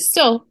nose, but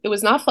it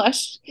was not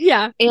flushed.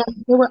 Yeah. And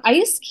there were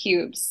ice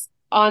cubes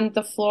on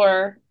the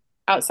floor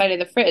outside of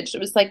the fridge. It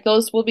was like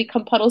those will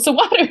become puddles of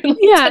water in like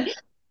Yeah. 10.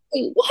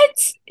 Wait,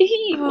 what?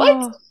 What?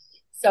 Oh,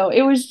 So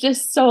it was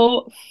just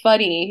so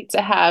funny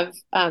to have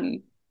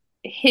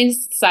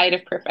his side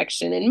of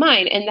perfection and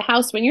mine. And the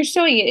house, when you're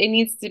showing it, it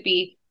needs to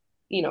be,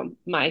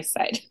 my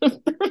side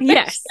of perfection.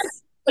 yes.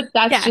 But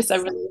that's just a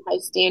Yes. really high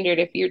standard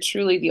if you're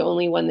truly the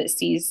only one that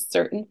sees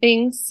certain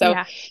things. So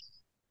Yeah.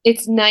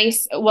 it's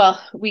nice.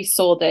 Well, we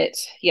sold it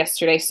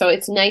yesterday, so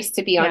it's nice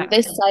to be on Yeah.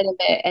 this side of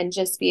it and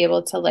just be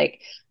able to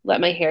like let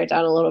my hair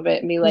down a little bit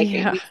and be like,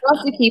 Yeah. we still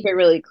have to keep it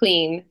really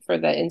clean for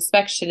the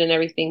inspection and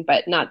everything,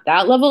 but not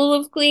that level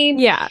of clean.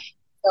 Yeah.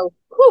 So,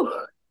 whew.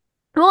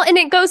 Well, and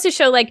it goes to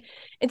show like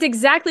it's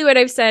exactly what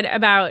I've said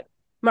about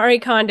Marie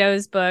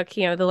Kondo's book,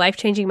 The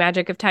Life-Changing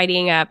Magic of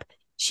Tidying Up.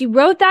 She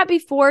wrote that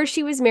before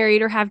she was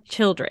married or have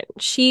children.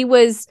 She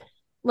was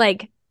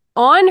like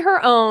on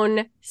her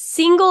own,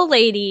 single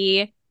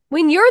lady.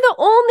 When you're the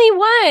only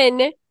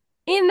one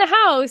in the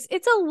house,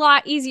 it's a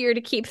lot easier to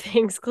keep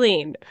things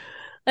clean.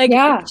 Like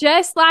Yeah.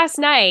 just last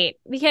night,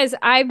 because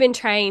I've been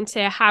trying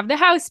to have the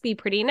house be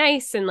pretty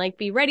nice and like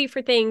be ready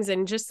for things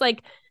and just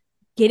like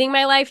getting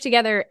my life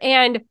together.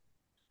 And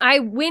I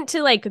went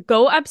to like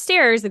go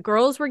upstairs. The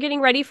girls were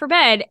getting ready for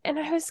bed. And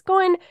I was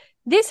going,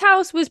 this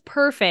house was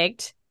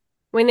perfect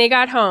when they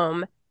got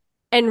home.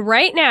 And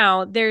right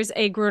now, there's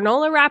a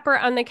granola wrapper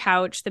on the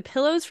couch. The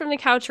pillows from the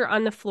couch are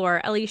on the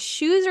floor. Ellie's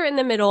shoes are in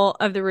the middle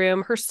of the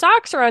room. Her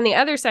socks are on the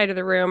other side of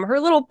the room. Her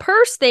little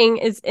purse thing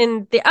is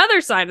in the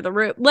other side of the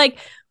room. Like,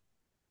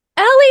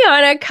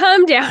 Eliana,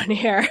 come down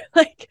here.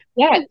 Like,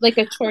 Yeah, like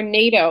a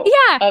tornado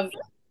yeah, of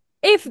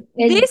if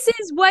and this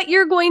is what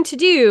you're going to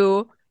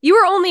do, you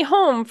were only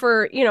home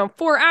for,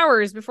 4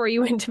 hours before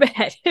you went to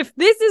bed. If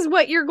this is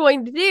what you're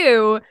going to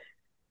do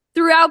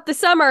throughout the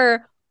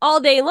summer all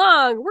day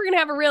long, we're going to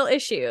have a real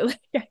issue.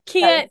 I this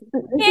can't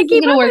isn't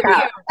keep gonna up work with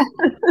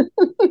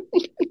you. out.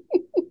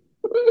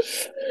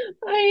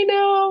 I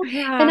know. And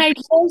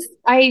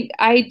Yeah.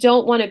 I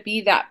don't want to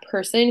be that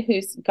person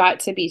who's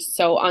got to be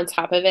so on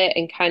top of it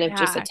and kind of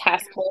just a Yeah.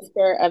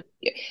 taskmaster of,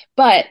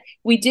 but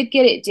we did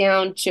get it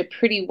down to a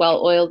pretty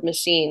well-oiled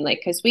machine, like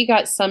because we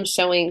got some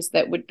showings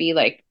that would be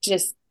like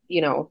just,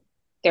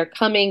 they're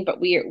coming,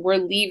 but we're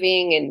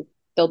leaving and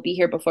they'll be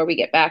here before we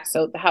get back.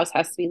 So the house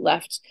has to be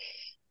left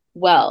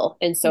well.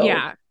 And so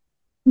Yeah.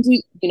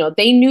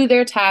 they knew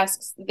their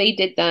tasks, they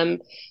did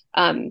them,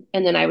 and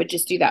then I would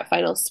just do that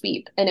final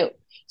sweep. And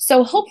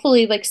so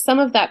hopefully, like some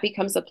of that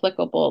becomes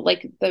applicable,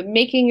 like the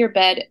making your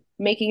bed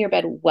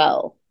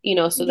well,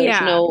 so there's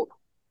Yeah. no.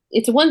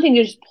 It's one thing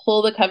to just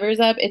pull the covers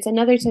up; it's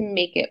another to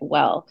make it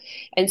well.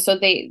 And so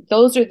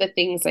those are the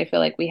things I feel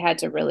like we had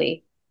to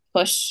really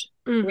push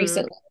Mm-hmm.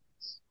 recently,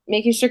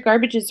 making sure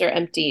garbages are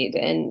emptied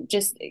and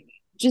just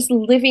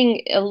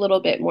living a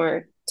little bit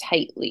more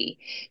tightly.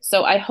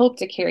 So I hope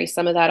to carry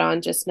some of that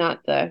on, just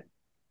not the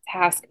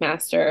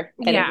taskmaster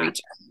kind of Yeah.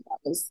 reach.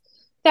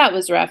 That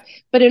was rough.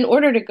 But in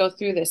order to go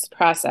through this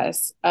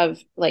process of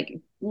like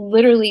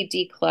literally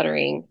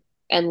decluttering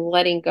and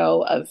letting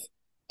go of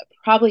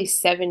probably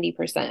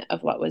 70%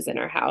 of what was in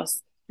our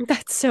house,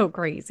 That's so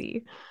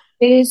crazy.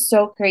 it is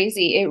so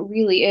crazy. It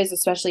really is,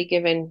 especially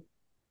given,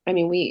 I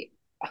mean,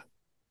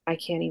 I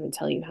can't even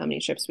tell you how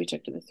many trips we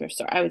took to the thrift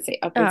store. I would say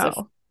upwards of,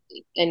 Oh.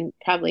 and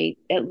probably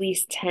at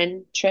least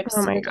 10 Oh trips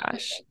to my the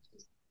gosh.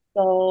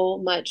 so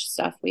much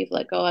stuff we've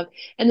let go of.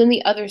 And then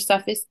the other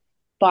stuff is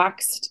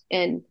boxed.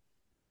 And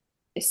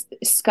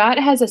Scott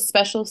has a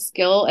special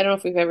skill. I don't know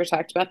if we've ever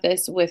talked about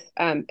this with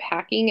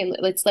packing, and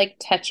it's like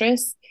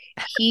Tetris.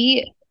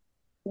 He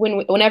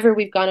whenever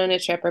we've gone on a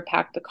trip or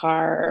packed the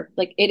car,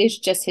 like it is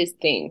just his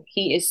thing.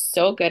 He is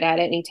so good at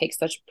it and he takes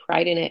such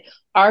pride in it.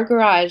 Our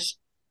garage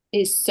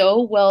is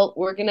so well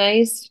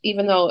organized,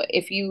 even though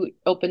if you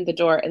opened the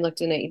door and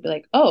looked in it, you'd be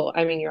like, oh,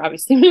 I mean, you're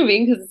obviously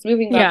moving because it's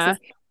moving Yeah.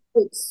 boxes.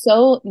 It's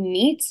so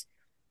neat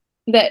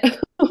that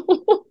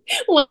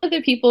one of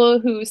the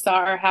people who saw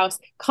our house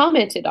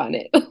commented on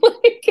it.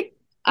 Like,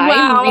 I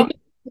Wow. really,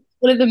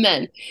 one of the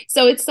men.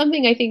 So it's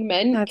something I think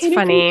men That's can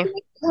funny.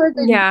 appreciate more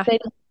Yeah. than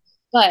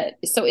but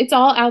so it's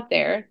all out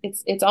there.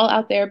 It's all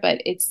out there,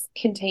 but it's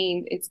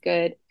contained. It's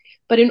good.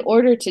 But in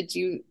order to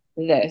do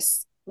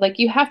this, like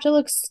you have to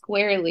look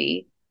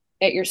squarely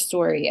at your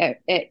story, at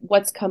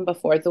what's come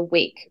before, the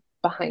wake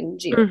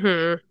behind you.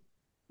 Mm-hmm.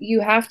 You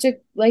have to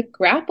like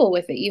grapple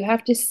with it. You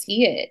have to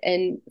see it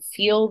and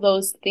feel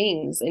those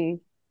things. And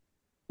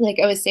like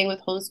I was saying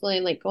with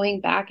homeschooling, like going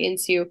back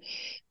into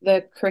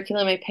the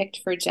curriculum I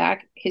picked for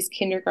Jack his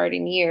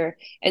kindergarten year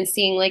and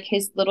seeing like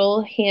his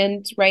little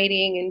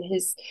handwriting and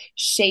his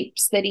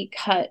shapes that he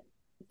cut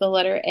the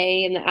letter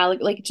A and the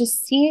like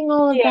just seeing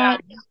all of Yeah.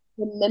 that,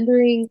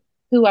 remembering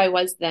who I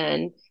was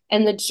then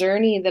and the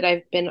journey that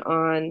I've been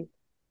on,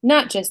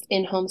 not just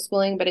in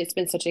homeschooling, but it's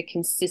been such a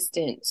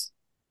consistent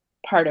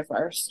part of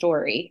our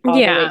story all the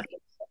way Yeah. through.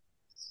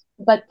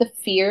 But the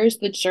fears,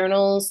 the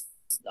journals,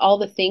 all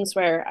the things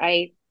where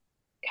I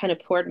kind of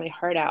poured my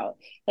heart out.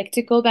 Like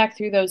to go back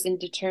through those and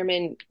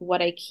determine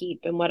what I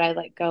keep and what I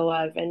let go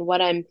of and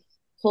what I'm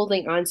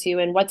holding on to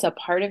and what's a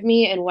part of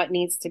me and what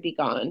needs to be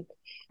gone.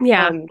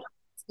 Yeah.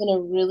 It's been a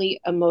really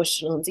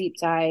emotional deep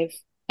dive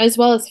as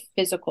well as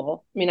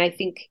physical. I mean, I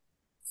think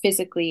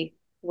physically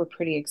we're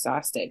pretty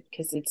exhausted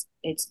because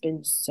it's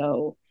been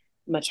so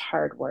much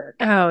hard work.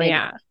 Oh, And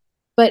yeah.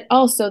 but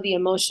also the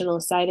emotional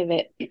side of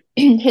it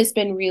has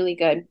been really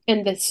good.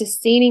 And the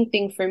sustaining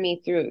thing for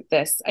me through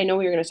this, I know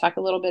we were going to talk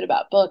a little bit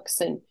about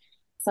books and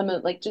some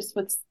of like just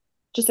what's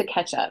just a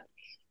catch up.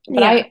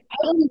 But Yeah. I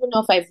don't even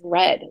know if I've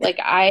read. Like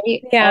I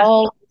Yeah.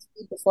 all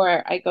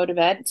before I go to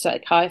bed, so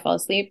like how I fall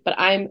asleep, but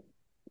I'm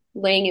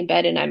laying in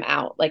bed and I'm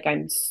out. Like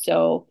I'm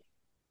so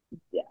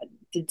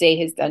the day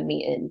has done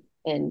me in.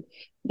 And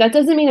that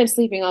doesn't mean I'm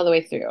sleeping all the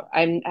way through.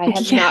 I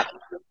have Yeah. not been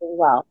sleeping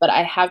well, but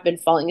I have been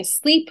falling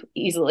asleep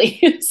easily.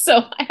 So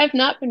I have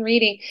not been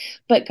reading,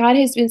 but God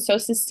has been so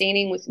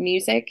sustaining with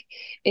music.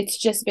 It's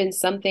just been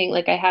something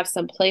like I have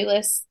some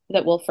playlists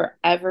that will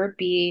forever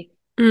be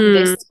Mm,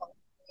 this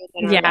time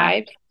in our yeah.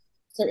 lives,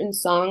 certain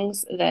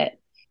songs that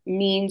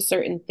mean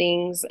certain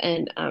things.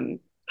 And I'm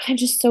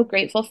just so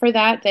grateful for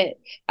that, that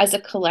as a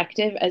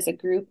collective, as a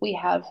group, we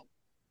have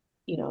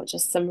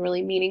just some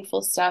really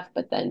meaningful stuff.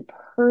 But then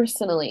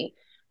personally,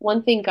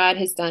 one thing God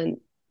has done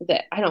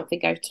that I don't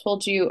think I've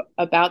told you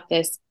about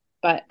this,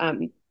 but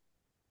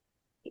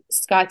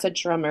Scott's a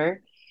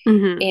drummer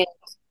Hmm.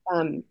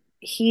 and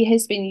he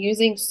has been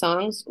using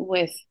songs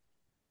with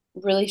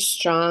really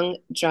strong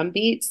drum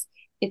beats.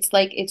 It's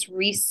like it's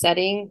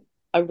resetting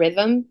a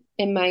rhythm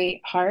in my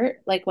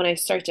heart. Like when I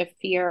start to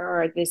fear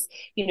or this,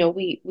 we know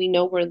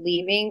we're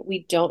leaving,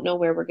 we don't know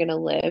where we're going to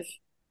live.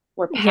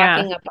 We're Yeah.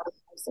 packing up our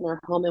house and our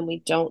home and we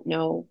don't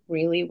know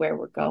really where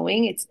we're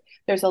going.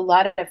 There's a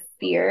lot of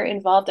fear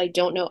involved. I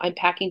don't know. I'm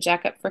packing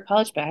Jack up for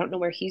college, but I don't know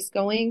where he's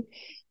going.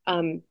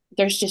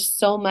 There's just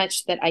so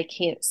much that I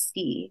can't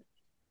see,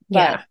 but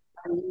Yeah.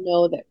 I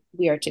know that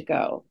we are to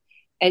go.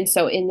 And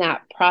so in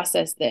that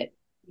process that,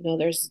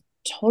 there's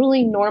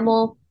totally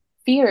normal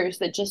fears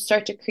that just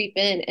start to creep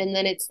in. And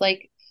then it's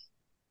like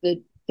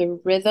the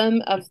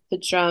rhythm of the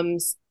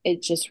drums,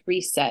 it just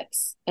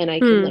resets. And I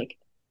can Mm, like,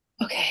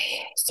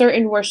 okay,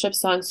 certain worship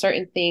songs,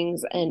 certain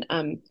things. And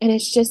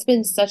it's just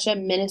been such a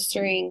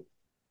ministering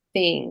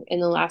thing in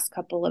the last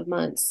couple of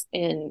months.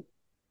 And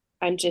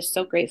I'm just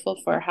so grateful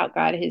for how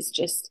God has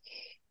just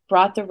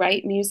brought the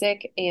right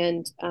music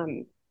and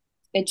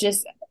it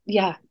just,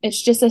 yeah,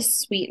 it's just a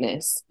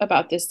sweetness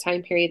about this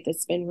time period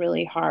that's been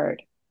really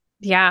hard.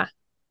 yeah.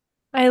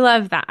 I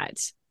love that.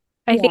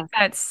 I think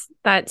Yeah.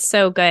 that's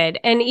so good.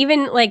 And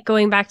even like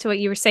going back to what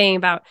you were saying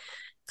about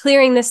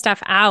clearing this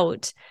stuff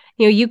out,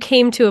 you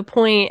came to a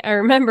point, I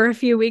remember a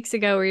few weeks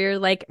ago where you're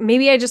like,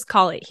 maybe I just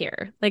call it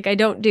here. Like I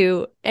don't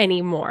do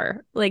any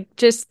more. Like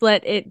just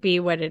let it be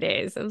what it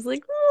is. I was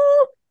like,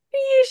 oh, are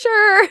you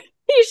sure? Are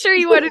you sure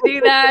you want to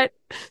do that?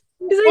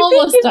 Because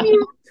Almost done.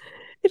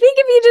 I think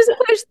if you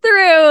just push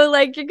through,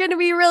 like you're gonna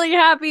be really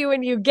happy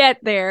when you get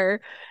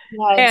there.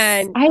 Yes,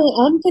 And I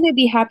am going to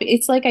be happy.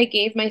 It's like I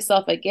gave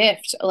myself a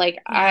gift. Like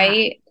yeah.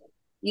 I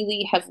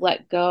really have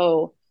let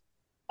go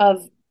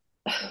of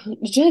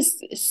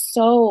just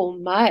so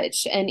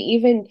much. And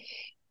even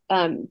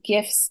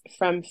gifts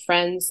from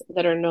friends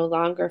that are no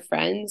longer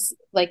friends,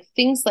 like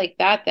things like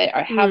that that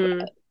have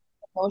Mm,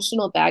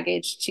 emotional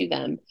baggage to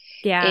them.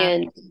 yeah.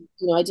 And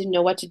I didn't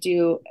know what to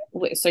do,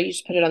 so you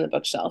just put it on the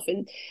bookshelf.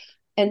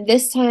 And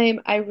this time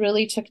I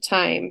really took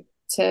time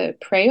to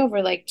pray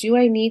over, like, do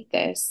I need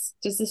this?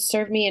 Does this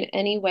serve me in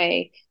any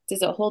way?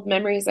 Does it hold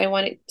memories I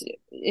want it to?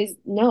 Is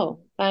no,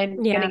 I'm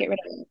gonna Yeah. get rid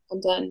of it.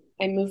 I'm done.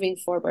 I'm moving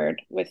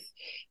forward with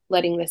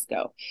letting this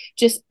go.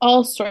 Just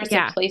all sorts of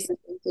Yeah. places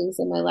and things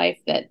in my life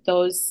that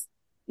those,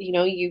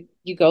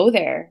 you go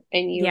there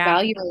and you Yeah.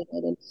 evaluate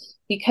it. And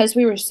because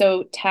we were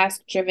so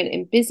task driven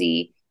and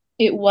busy,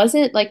 it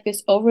wasn't like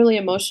this overly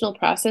emotional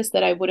process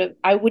that I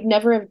would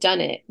never have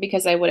done it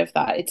because I would have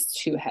thought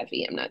it's too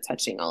heavy. I'm not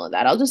touching all of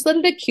that. I'll just let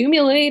it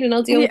accumulate and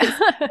I'll deal with it.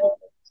 Yeah.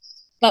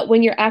 But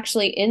when you're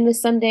actually in the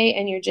someday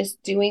and you're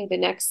just doing the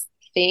next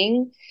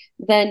thing,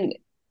 then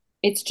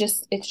it's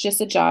just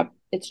a job.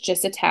 It's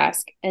just a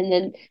task. And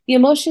then the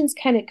emotions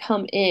kind of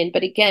come in.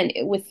 But again,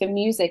 with the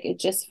music, it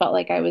just felt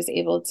like I was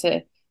able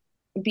to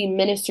be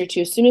ministered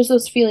to. As soon as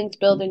those feelings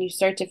build and you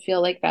start to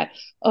feel like that,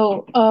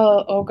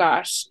 oh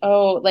gosh,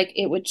 like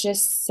it would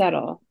just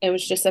settle. It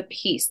was just a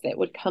piece that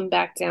would come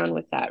back down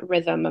with that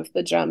rhythm of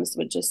the drums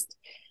would just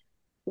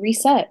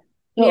reset.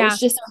 So it Yeah. was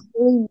just a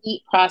really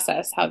neat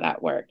process how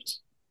that worked.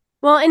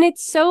 Well, and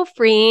it's so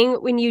freeing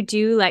when you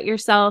do let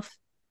yourself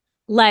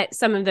let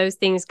some of those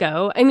things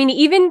go. I mean,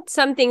 even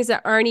some things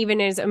that aren't even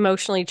as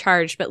emotionally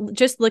charged, but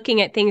just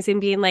looking at things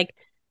and being like,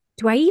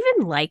 do I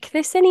even like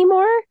this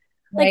anymore?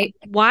 Like, Right.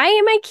 why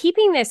am I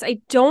keeping this? I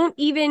don't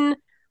even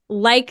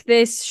like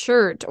this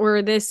shirt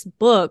or this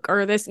book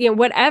or this,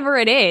 whatever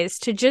it is,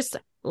 to just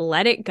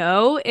let it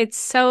go. It's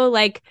so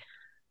like,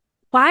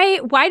 why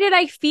did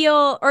I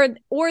feel or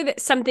that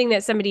something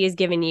that somebody has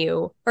given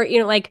you or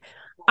like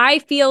I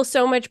feel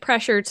so much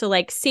pressure to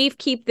like safe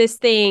keep this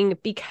thing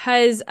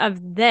because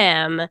of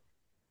them,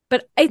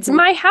 but it's Mhm.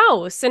 my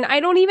house and I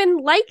don't even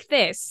like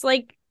this.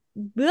 Like,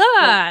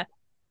 Yeah. ugh.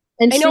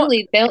 And I know.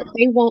 truly,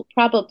 they won't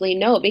probably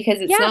know because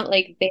it's Yeah. not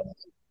like they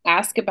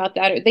ask about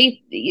that or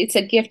it's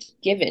a gift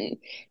given,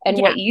 and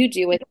Yeah. what you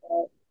do with it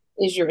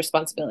is your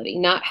responsibility,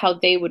 not how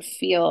they would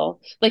feel.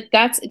 Like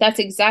that's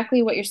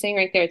exactly what you're saying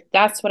right there.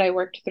 That's what I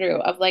worked through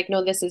of like,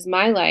 no, this is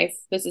my life.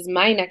 This is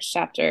my next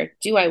chapter.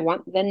 Do I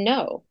want? Then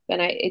no. Then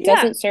it Yeah.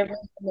 doesn't serve me.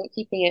 I'm not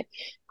keeping it.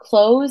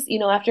 Clothes,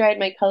 after I had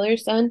my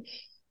colors done,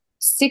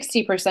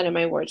 60% of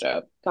my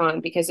wardrobe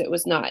gone because it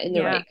was not in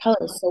the Yeah. right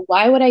color. So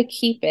why would I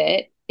keep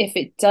it if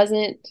it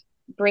doesn't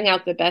bring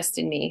out the best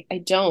in me? I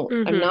don't.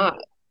 I'm Mm-hmm. not.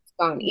 It's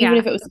gone. Even Yeah.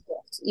 if it was a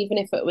gift, even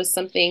if it was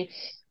something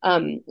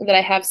that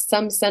I have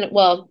some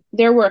well,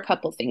 there were a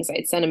couple things I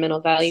had sentimental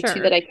value to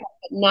Sure. that I kept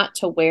not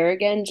to wear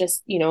again,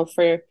 just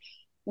for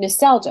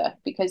nostalgia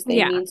because they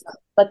Yeah. mean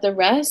something. But the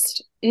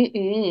rest,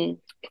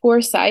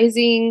 poor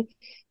sizing,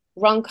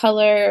 wrong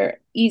color,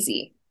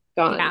 easy,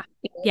 Yeah. gone.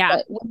 Yeah.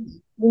 But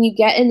when you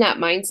get in that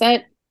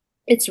mindset,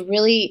 it's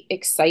really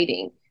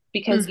exciting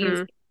because you've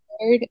Mm-hmm.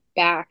 pared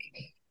back.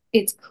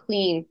 It's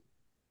clean,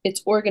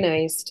 it's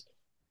organized.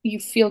 You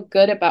feel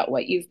good about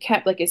what you've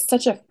kept. Like it's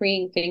such a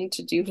freeing thing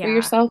to do for Yeah.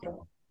 yourself.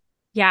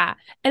 Yeah.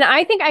 And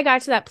I think I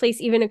got to that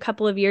place even a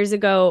couple of years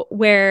ago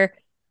where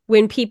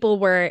when people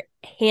were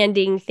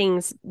handing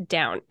things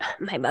down,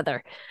 my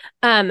mother,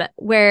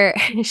 where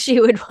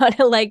she would want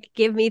to like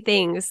give me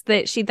things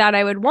that she thought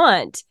I would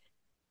want.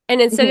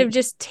 And instead of Mhm.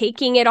 just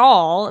taking it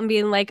all and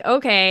being like,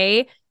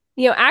 okay,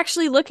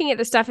 actually looking at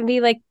the stuff and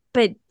being like,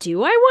 but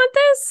do I want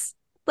this?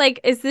 Like,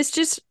 is this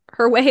just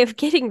her way of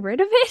getting rid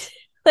of it?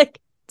 Like,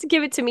 to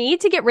give it to me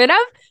to get rid of?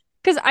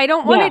 Because I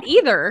don't want Yeah. it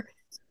either.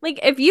 Like,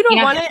 if you don't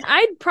Yeah. want it,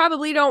 I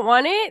probably don't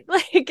want it.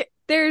 Like,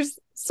 there's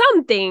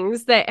some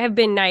things that have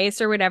been nice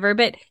or whatever,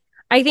 but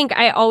I think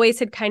I always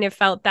had kind of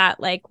felt that,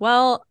 like,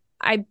 well,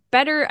 I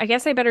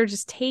guess I better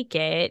just take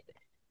it.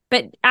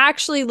 But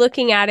actually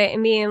looking at it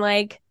and being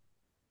like,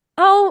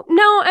 oh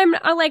no,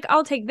 I like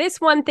I'll take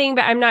this one thing,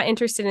 but I'm not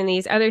interested in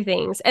these other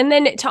things. And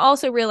then to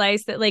also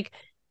realize that like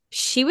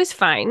she was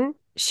fine,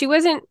 she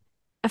wasn't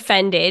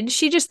offended,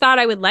 she just thought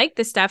I would like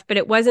the stuff, but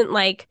it wasn't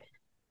like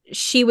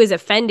she was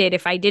offended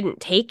if I didn't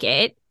take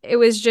it. It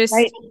was Right. just,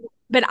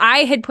 but I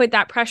had put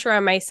that pressure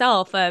on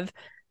myself of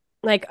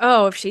like,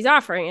 oh, if she's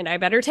offering it, I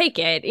better take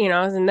it,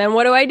 and then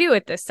what do I do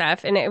with this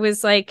stuff? And it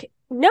was like,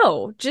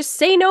 no, just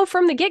say no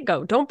from the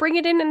get-go, don't bring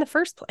it in the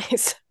first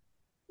place.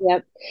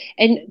 Yep.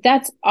 And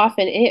that's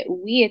often it.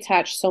 We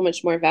attach so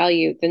much more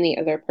value than the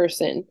other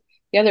person.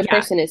 The other Yeah.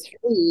 person is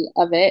free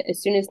of it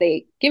as soon as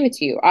they give it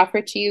to you, offer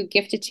it to you,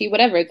 gift it to you,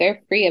 whatever.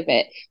 They're free of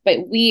it.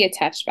 But we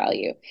attach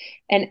value.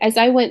 And as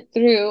I went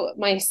through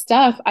my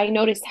stuff, I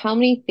noticed how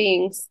many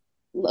things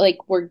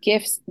like were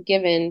gifts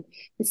given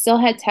and still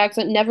had tags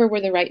on, never were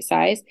the right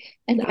size.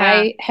 And Yeah.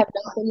 I have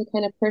not been the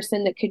kind of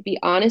person that could be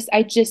honest.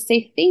 I just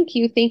say, thank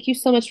you. Thank you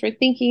so much for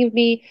thinking of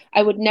me.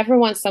 I would never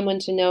want someone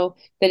to know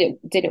that it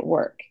didn't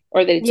work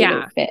or that it Yeah.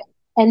 didn't fit.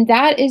 And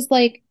that is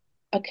like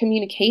a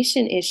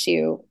communication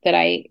issue that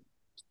I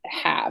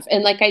have.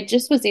 And like I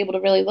just was able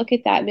to really look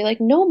at that and be like,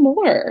 no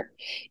more.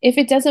 If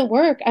it doesn't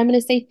work, I'm going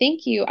to say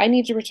thank you. I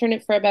need to return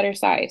it for a better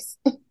size.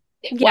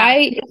 Yeah.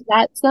 Why?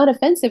 That's not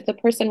offensive. The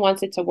person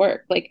wants it to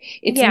work. Like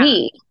it's Yeah.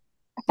 me.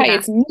 Hi, Yeah.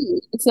 it's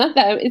me. It's not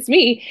them, it's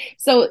me.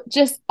 So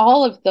just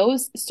all of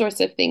those sorts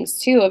of things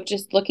too, of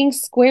just looking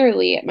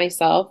squarely at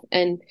myself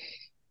and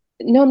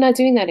no, I'm not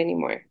doing that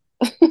anymore.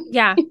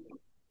 Yeah.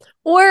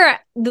 Or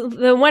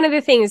the one of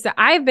the things that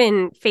I've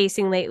been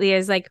facing lately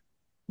is like,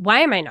 why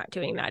am I not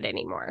doing that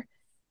anymore?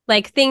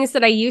 Like things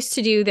that I used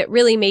to do that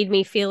really made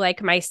me feel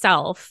like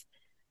myself,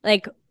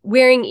 like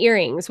wearing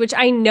earrings, which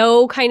I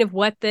know kind of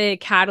what the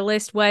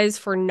catalyst was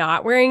for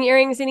not wearing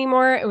earrings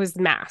anymore. It was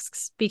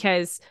masks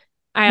because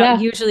I Yeah.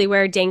 usually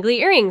wear dangly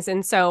earrings.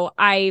 And so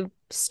I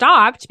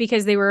stopped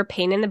because they were a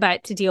pain in the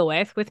butt to deal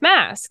with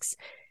masks.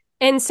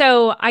 And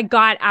so I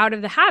got out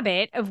of the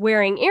habit of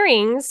wearing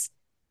earrings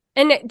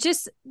and it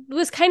just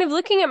was kind of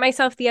looking at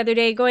myself the other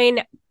day going,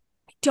 I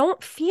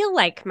don't feel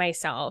like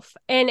myself.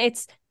 And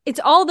it's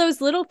all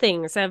those little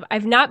things of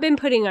I've not been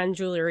putting on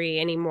jewelry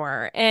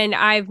anymore and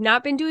I've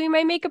not been doing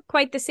my makeup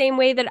quite the same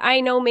way that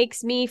I know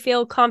makes me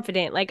feel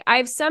confident. Like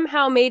I've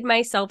somehow made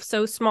myself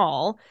so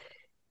small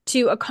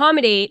to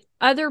accommodate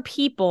other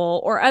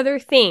people or other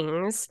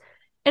things.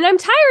 And I'm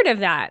tired of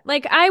that.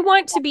 Like, I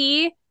want to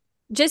be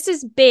just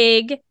as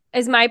big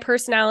as my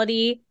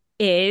personality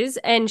is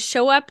and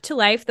show up to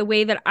life the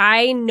way that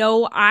I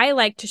know I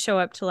like to show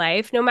up to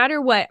life, no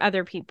matter what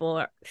other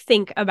people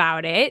think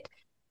about it.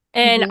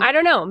 And Mhm. I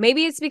don't know,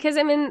 maybe it's because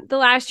I'm in the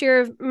last year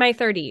of my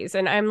 30s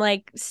and I'm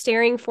like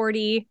staring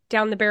 40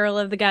 down the barrel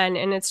of the gun.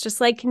 And it's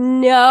just like,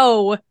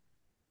 no,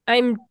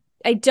 I'm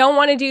I don't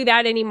want to do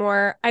that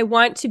anymore. I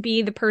want to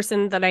be the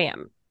person that I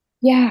am.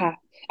 Yeah,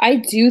 I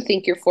do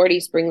think your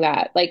 40s bring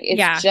that. Like it's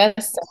Yeah,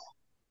 just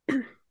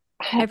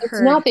I've it's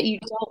heard. not that you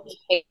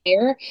don't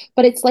care,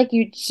 but it's like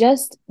you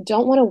just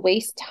don't want to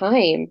waste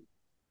time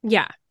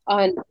Yeah.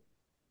 on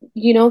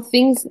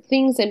things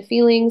and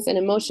feelings and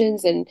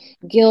emotions and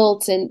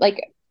guilt and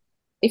like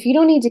if you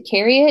don't need to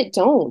carry it,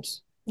 don't.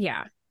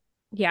 Yeah.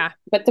 Yeah.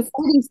 But the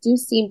 40s do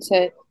seem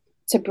to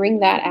bring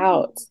that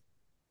out.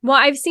 Well,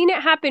 I've seen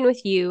it happen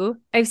with you.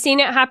 I've seen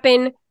it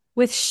happen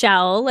with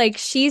Shell. Like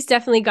she's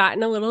definitely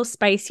gotten a little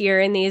spicier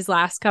in these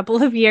last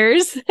couple of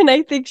years than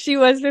I think she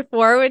was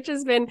before, which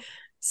has been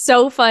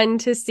so fun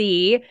to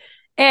see.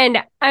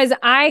 And as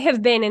I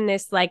have been in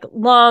this like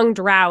long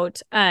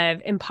drought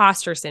of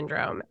imposter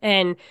syndrome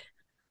and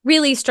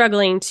really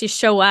struggling to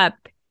show up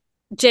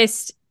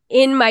just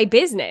in my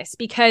business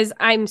because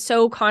I'm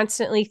so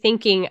constantly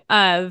thinking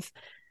of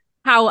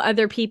how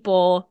other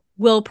people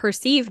will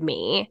perceive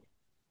me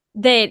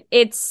that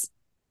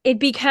it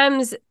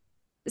becomes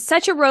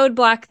such a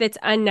roadblock that's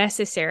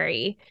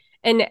unnecessary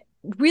and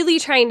really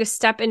trying to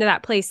step into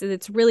that place that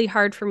it's really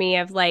hard for me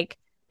of like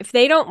if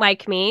they don't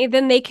like me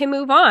then they can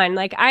move on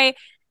like I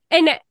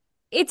and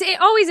it's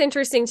always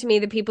interesting to me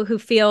the people who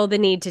feel the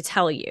need to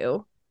tell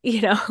you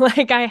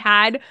like I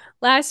had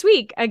last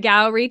week a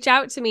gal reach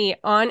out to me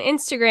on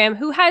Instagram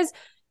who has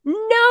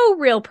no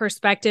real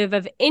perspective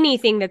of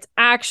anything that's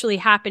actually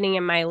happening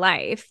in my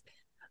life,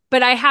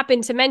 but I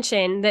happened to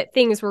mention that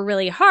things were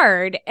really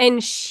hard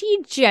and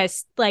she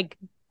just like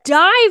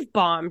dive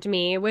bombed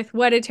me with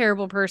what a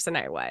terrible person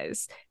I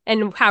was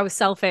and how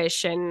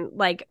selfish and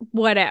like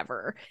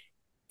whatever.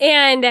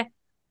 And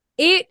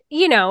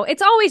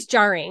it's always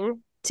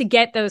jarring to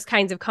get those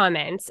kinds of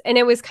comments. And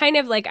it was kind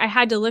of like I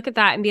had to look at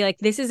that and be like,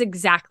 this is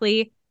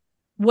exactly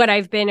what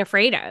I've been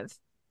afraid of.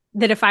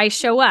 That if I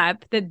show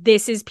up, that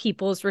this is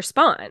people's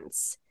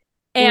response.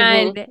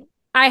 Mm-hmm. And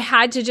I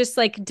had to just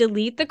like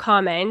delete the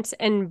comment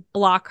and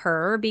block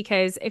her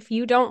because if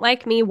you don't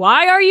like me,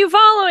 why are you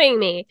following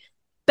me?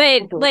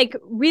 But Mm-hmm. like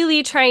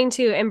really trying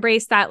to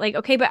embrace that, like,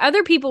 okay, but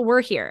other people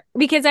were here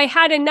because I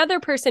had another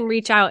person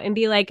reach out and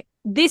be like,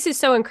 this is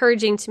so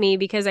encouraging to me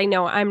because I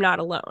know I'm not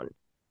alone.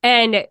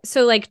 And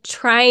so, like,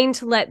 trying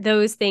to let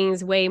those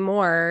things weigh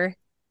more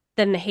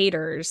than the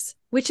haters,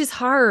 which is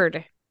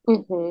hard.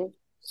 Mm-hmm. But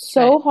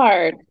So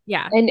hard.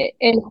 yeah, And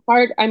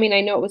hard, I mean,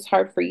 I know it was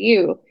hard for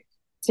you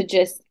to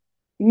just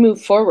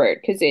move forward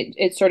because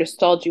it sort of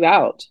stalled you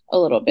out a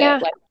little bit. yeah,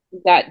 Like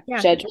that yeah,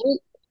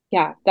 judgment,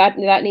 yeah, that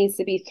needs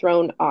to be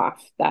thrown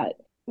off, that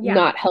yeah.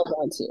 not held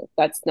on to.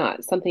 That's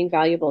not something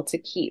valuable to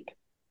keep.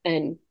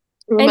 And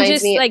it And reminds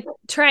just me, like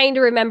trying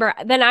to remember,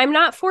 then I'm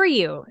not for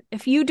you.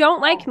 If you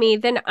don't like me,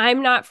 then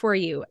I'm not for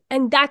you.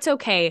 And that's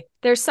okay.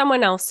 There's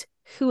someone else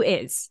who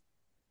is.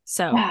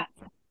 So, yeah,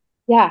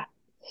 yeah.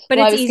 but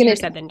Well, I it's was easier gonna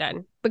said than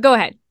done. But go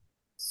ahead.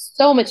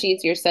 so much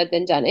easier said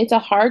than done. It's a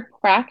hard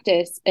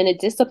practice and a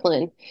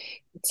discipline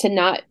to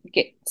not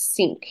get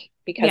sink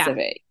because Yeah, of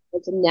it.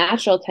 It's a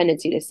natural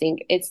tendency to sink.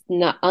 It's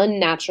not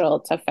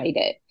unnatural to fight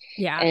it.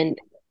 yeah, And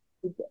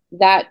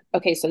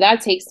okay, so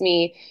that takes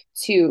me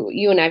to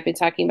you and I've been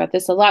talking about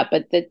this a lot,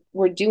 but that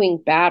we're doing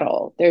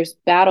battle. There's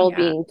battle yeah.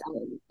 being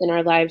done in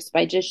our lives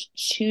by just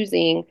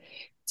choosing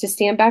to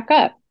stand back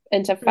up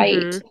and to fight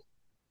Mm-hmm.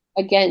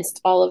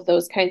 against all of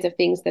those kinds of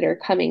things that are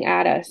coming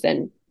at us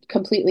and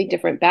completely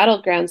different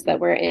battlegrounds that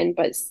we're in,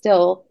 but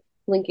still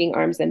linking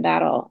arms in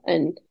battle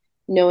and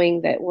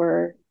knowing that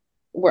we're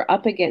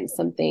up against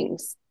some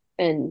things.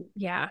 And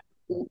Yeah,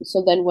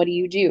 so then what do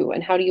you do?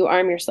 And how do you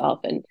arm yourself?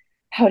 And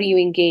how do you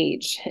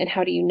engage? And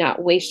how do you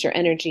not waste your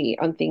energy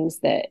on things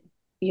that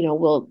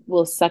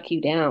will suck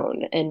you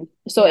down? And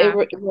so yeah,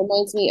 it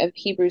reminds me of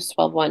Hebrews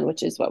 12:1,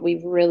 which is what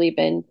we've really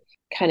been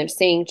kind of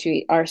saying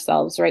to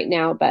ourselves right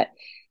now. But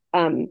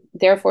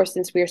therefore,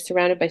 since we are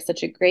surrounded by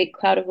such a great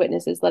cloud of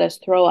witnesses, let us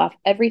throw off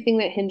everything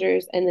that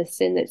hinders and the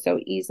sin that so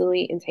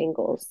easily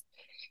entangles.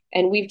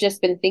 And we've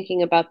just been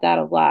thinking about that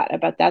a lot,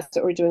 about that's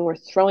what we're doing. We're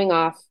throwing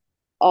off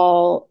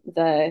all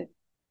the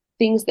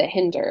things that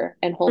hinder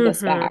and hold us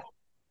mm-hmm. back.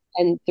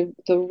 And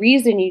the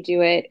reason you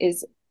do it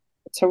is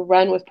to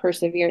run with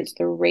perseverance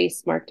the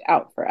race marked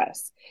out for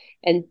us.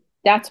 And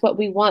that's what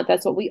we want.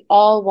 That's what we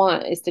all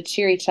want, is to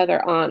cheer each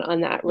other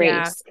on that Yeah,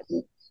 race.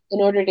 In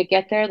order to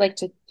get there, like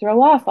to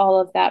throw off all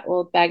of that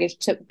old baggage,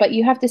 but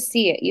you have to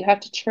see it. You have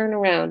to turn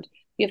around.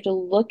 You have to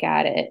look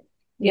at it.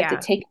 You have to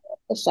yeah, take it off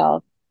the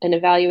shelf and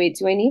evaluate,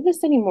 do I need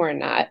this anymore or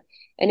not?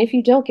 And if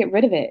you don't, get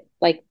rid of it.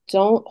 Like,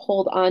 don't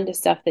hold on to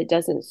stuff that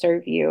doesn't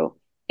serve you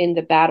in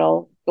the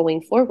battle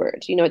going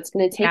forward. It's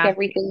going to take yeah,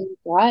 everything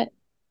you've got.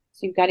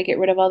 So you've got to get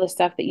rid of all the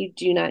stuff that you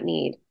do not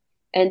need.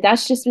 And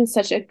that's just been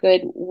such a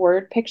good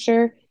word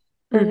picture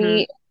for mm-hmm.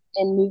 me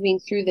in moving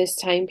through this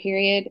time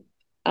period.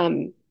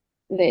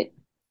 That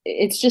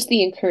it's just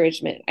the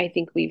encouragement I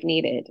think we've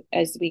needed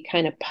as we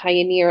kind of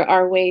pioneer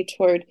our way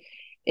toward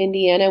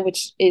Indiana,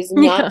 which is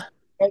not Yeah,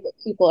 where that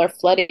people are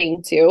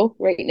flooding to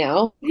right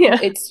now. yeah,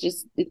 It's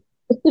just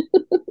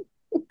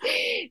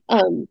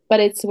but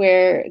it's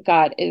where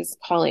God is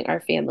calling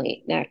our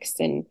family next.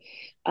 And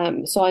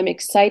so I'm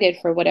excited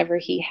for whatever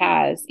he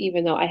has,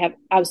 even though I have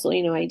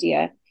absolutely no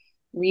idea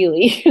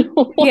really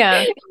what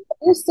yeah,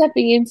 we're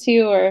stepping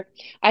into. Or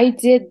I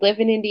did live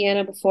in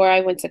Indiana before.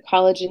 I went to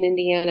college in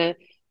Indiana,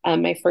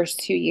 my first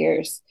 2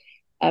 years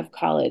of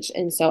college.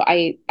 And so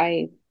I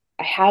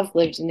I have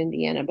lived in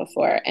Indiana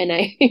before, and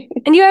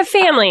And you have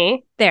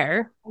family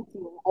there.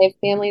 I have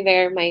family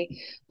there. My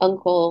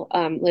uncle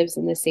lives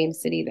in the same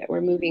city that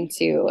we're moving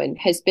to and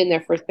has been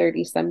there for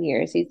 30 some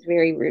years. He's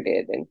very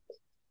rooted.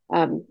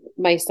 And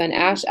my son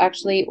Ash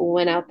actually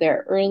went out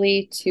there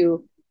early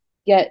to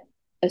get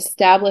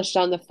established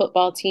on the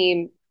football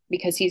team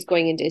because he's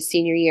going into his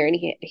senior year, and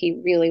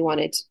he really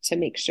wanted to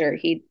make sure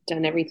he'd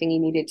done everything he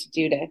needed to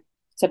do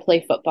to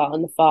play football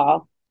in the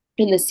fall.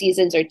 And the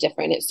seasons are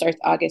different. It starts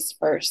August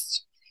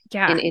 1st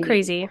Yeah, in India,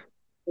 crazy.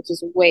 which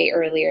is way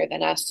earlier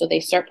than us. So they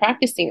start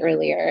practicing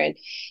earlier. And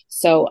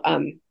so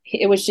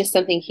it was just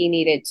something he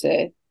needed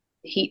to,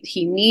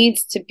 he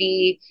needs to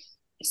be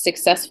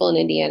successful in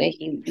Indiana.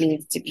 He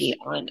needs to be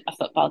on a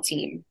football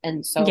team.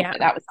 And so Yeah.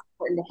 that was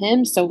important to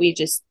him. So we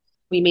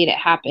made it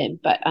happen.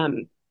 But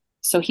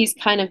so he's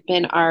kind of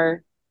been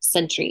our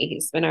sentry.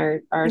 He's been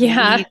our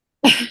Yeah. lead.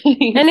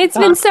 And it's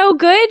been so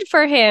good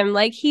for him.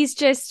 Like he's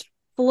just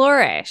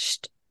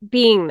flourished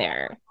being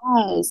there.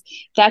 Yes.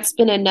 That's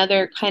been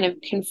another kind of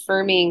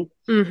confirming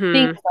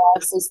thing for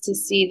us, is to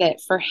see that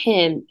for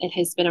him, it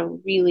has been a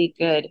really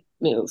good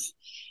move.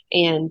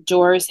 And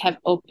doors have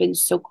opened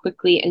so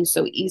quickly and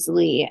so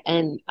easily.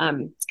 And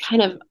it's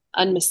kind of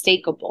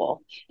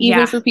unmistakable,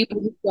 even for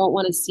people who don't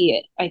want to see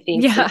it. I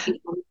think some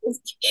people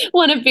just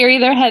want to bury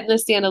their head in the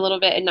sand a little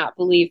bit and not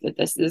believe that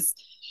this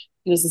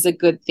is a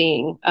good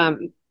thing.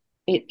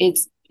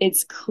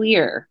 It's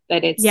clear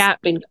that it's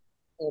been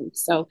good.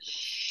 So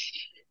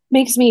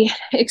makes me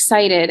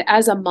excited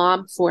as a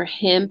mom for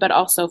him, but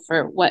also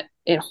for what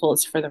it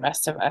holds for the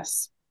rest of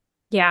us.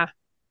 Yeah.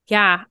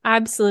 Yeah,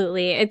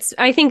 absolutely.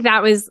 I think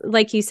that was,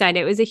 like you said,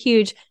 it was a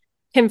huge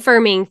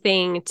confirming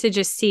thing to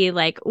just see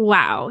like,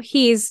 wow,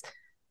 he's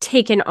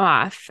taken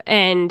off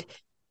and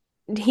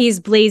he's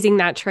blazing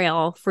that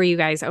trail for you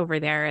guys over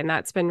there. And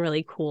that's been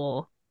really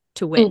cool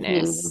to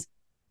witness.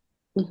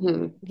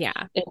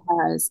 Yeah. It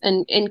has.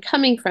 And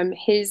coming from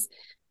his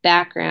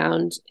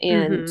background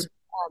and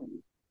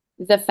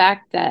the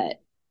fact that,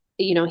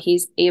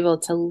 he's able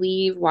to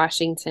leave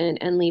Washington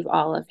and leave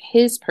all of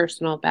his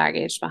personal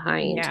baggage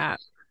behind. Yeah.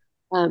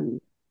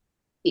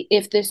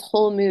 If this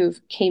whole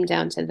move came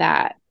down to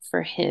that,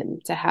 for him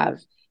to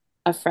have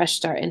a fresh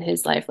start in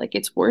his life, like,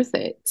 it's worth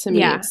it to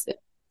me.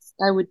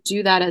 I would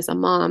do that as a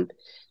mom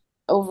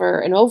over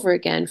and over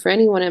again for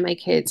any one of my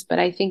kids, but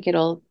I think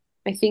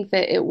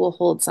that it will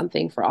hold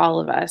something for all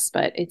of us.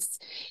 But it's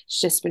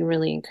just been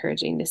really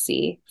encouraging to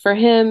see for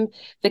him,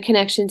 the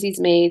connections he's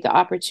made, the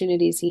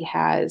opportunities he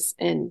has,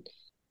 and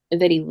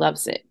that he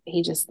loves it.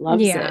 He just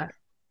loves it.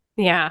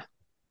 Yeah.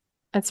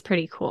 That's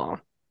pretty cool.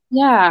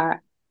 Yeah.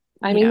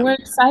 I mean, we're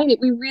excited.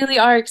 We really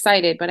are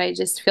excited, but I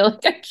just feel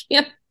like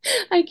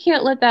I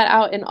can't let that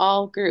out in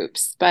all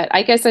groups. But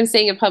I guess I'm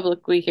saying it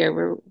publicly here.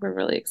 We're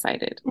really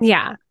excited.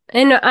 Yeah.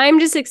 And I'm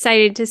just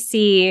excited to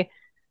see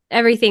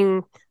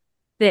everything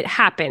that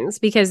happens,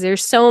 because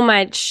there's so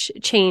much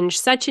change,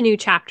 such a new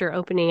chapter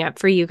opening up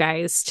for you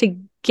guys to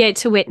get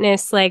to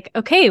witness, like,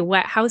 okay,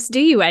 what house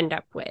do you end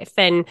up with?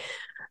 And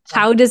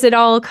how does it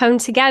all come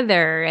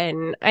together?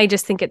 And I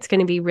just think it's going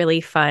to be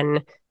really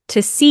fun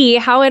to see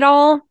how it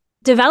all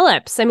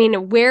develops. I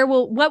mean,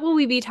 what will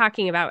we be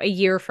talking about a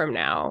year from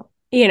now,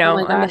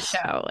 on the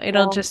show?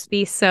 It'll just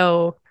be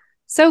so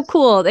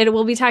cool.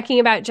 We'll be talking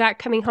about Jack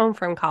coming home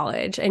from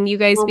college and you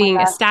guys being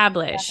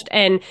established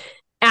and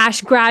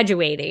Ash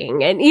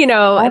graduating, and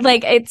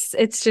like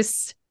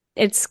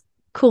it's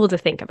cool to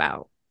think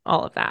about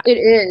all of that. It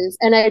is.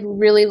 And I'd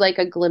really like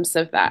a glimpse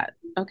of that.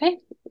 Okay.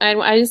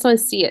 I just want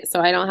to see it,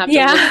 so I don't have to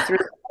look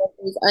through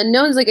these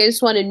unknowns. Like, I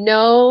just want to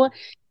know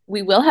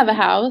we will have a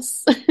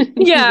house. We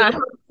will have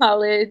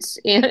college.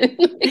 And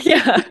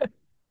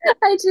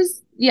I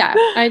just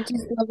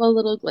love a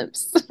little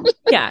glimpse.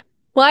 Yeah.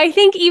 Well, I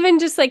think even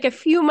just like a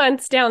few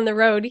months down the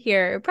road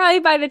here, probably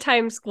by the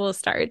time school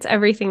starts,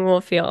 everything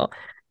will feel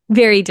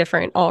very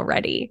different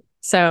already.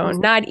 So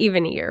not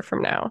even a year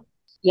from now.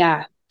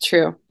 Yeah,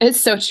 true.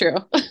 It's so true.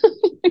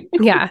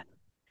 Yeah.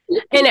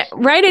 And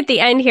right at the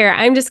end here,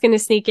 I'm just going to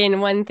sneak in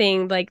one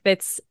thing like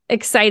that's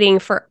exciting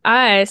for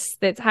us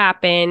that's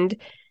happened,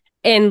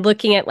 and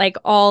looking at like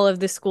all of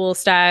the school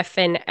stuff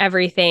and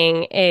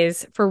everything,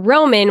 is for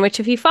Roman, which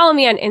if you follow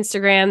me on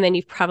Instagram, then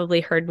you've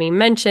probably heard me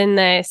mention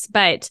this,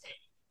 but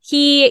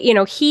he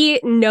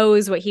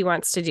knows what he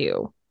wants to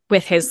do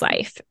with his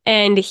life.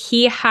 And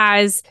he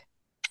has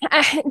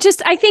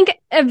I think,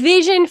 a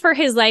vision for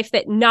his life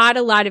that not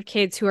a lot of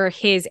kids who are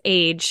his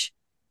age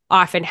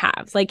often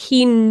have. Like,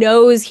 he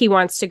knows he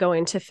wants to go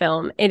into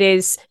film. It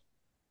is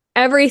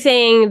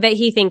everything that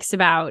he thinks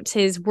about.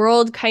 His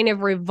world kind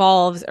of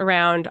revolves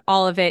around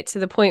all of it, to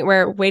the point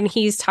where when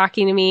he's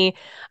talking to me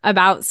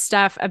about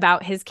stuff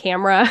about his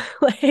camera,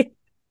 like,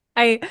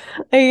 I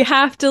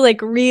have to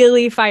like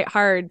really fight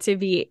hard to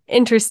be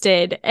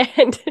interested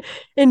and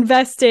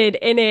invested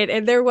in it.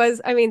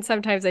 And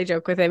sometimes I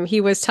joke with him. He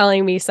was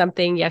telling me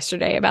something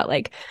yesterday about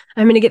like,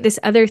 I'm going to get this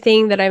other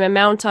thing that I'm a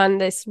mount on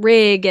this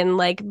rig and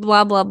like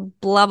blah, blah,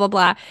 blah, blah,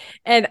 blah.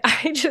 And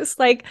I just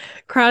like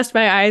crossed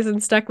my eyes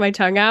and stuck my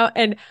tongue out.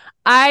 And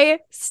I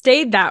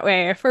stayed that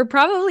way for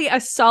probably a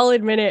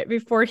solid minute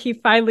before he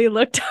finally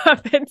looked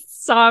up and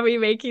saw me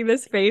making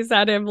this face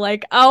at him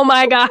like, oh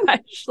my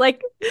gosh,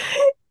 like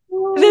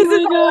Oh this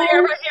is my all I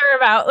ever gosh. hear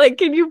about. Like,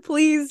 can you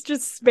please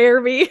just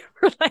spare me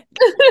for like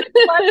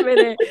 1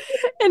 minute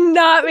and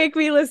not make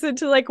me listen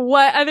to like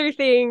what other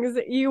things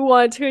you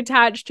want to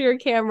attach to your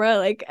camera?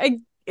 Like,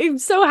 I'm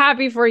so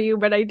happy for you,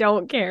 but I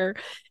don't care.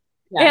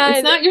 Yeah, it's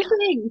And not your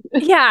thing.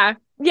 yeah,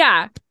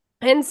 yeah.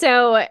 And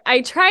so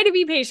I try to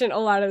be patient a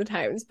lot of the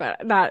times,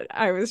 but that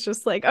I was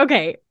just like,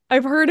 okay,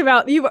 I've heard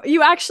about you.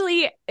 You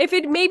actually, if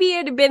it maybe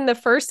it had been the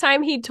first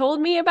time he told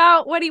me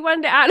about what he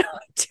wanted to add on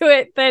to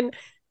it, then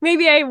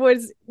maybe I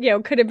was,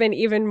 could have been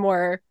even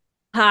more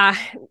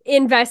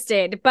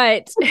invested.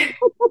 But it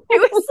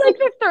was like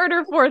the third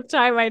or fourth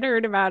time I'd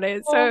heard about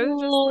it. So I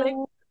was just like,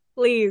 Oh.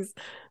 please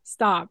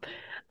stop.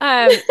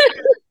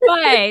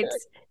 But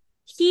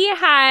he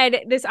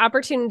had this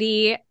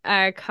opportunity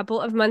a couple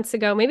of months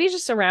ago, maybe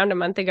just around a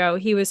month ago.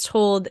 He was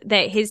told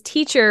that his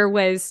teacher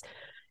was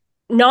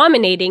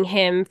nominating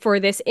him for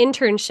this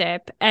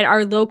internship at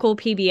our local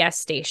PBS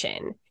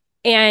station.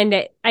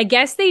 And I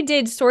guess they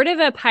did sort of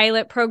a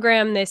pilot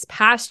program this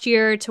past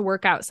year to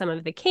work out some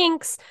of the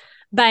kinks.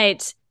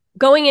 But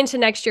going into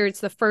next year, it's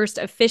the first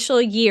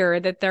official year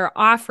that they're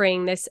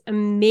offering this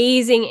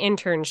amazing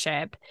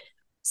internship.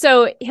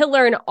 So he'll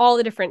learn all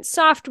the different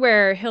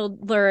software. He'll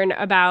learn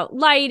about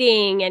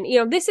lighting.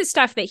 And, this is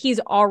stuff that he's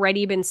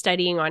already been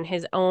studying on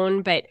his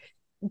own. But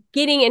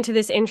getting into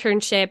this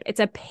internship,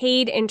 it's a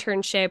paid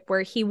internship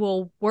where he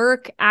will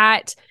work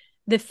at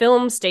the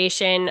film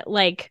station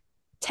like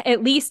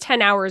at least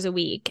 10 hours a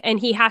week. And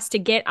he has to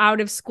get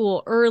out of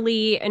school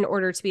early in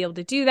order to be able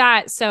to do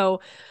that. So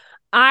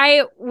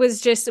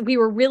we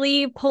were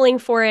really pulling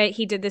for it.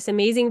 He did this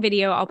amazing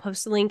video. I'll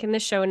post a link in the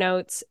show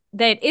notes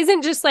that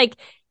isn't just like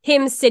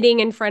him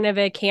sitting in front of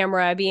a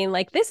camera being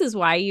like, this is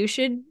why you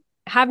should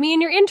have me in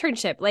your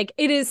internship. Like,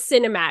 it is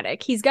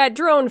cinematic. He's got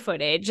drone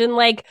footage and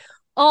like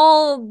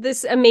all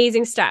this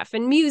amazing stuff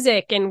and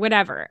music and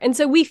whatever. And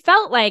so we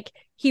felt like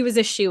he was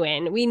a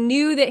shoo-in. We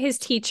knew that his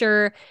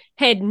teacher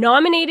had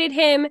nominated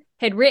him,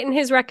 had written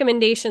his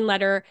recommendation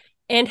letter,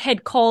 and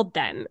had called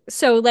them.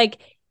 So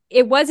like,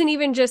 it wasn't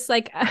even just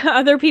like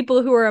other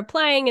people who were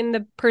applying and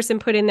the person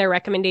put in their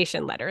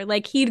recommendation letter.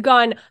 Like, he'd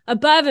gone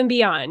above and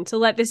beyond to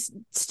let this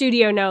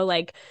studio know,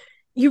 like,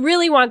 you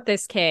really want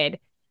this kid.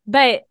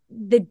 But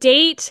the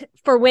date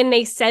for when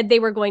they said they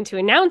were going to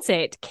announce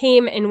it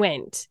came and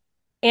went,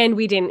 and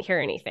we didn't hear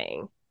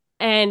anything.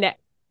 And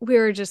we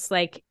were just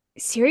like,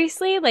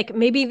 seriously? Like,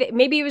 maybe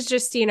it was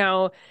just,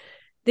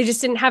 they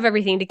just didn't have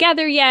everything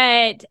together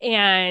yet.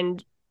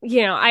 And,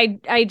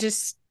 I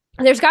just,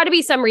 there's got to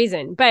be some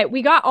reason. But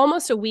we got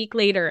almost a week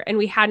later and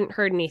we hadn't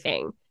heard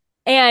anything.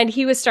 And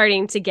he was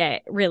starting to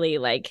get really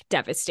like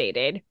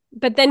devastated.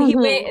 But then he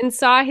went and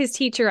saw his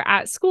teacher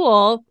at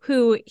school,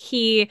 who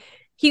he's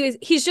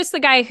just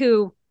the guy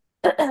who,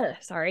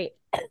 sorry,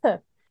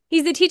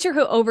 he's the teacher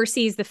who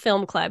oversees the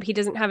film club. He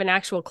doesn't have an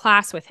actual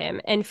class with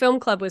him. And film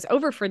club was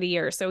over for the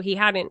year, so he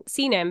hadn't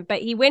seen him.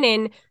 But he went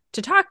in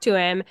to talk to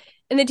him.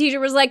 And the teacher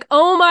was like,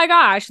 oh my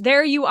gosh,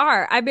 there you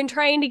are. I've been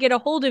trying to get a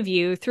hold of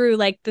you through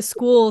like the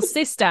school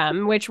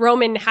system, which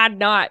Roman had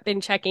not been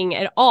checking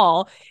at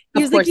all.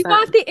 He was like,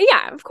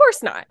 of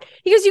course not.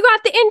 He goes, you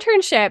got the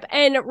internship.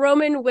 And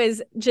Roman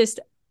was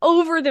just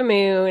over the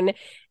moon.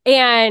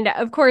 And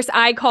of course,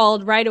 I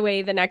called right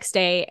away the next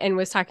day and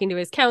was talking to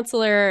his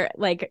counselor,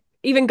 like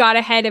even got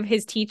ahead of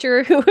his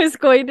teacher who was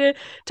going to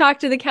talk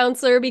to the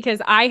counselor,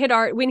 because I had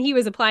already, when he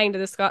was applying to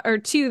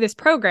this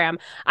program,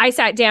 I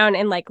sat down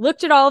and like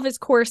looked at all of his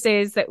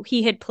courses that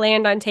he had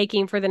planned on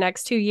taking for the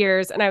next 2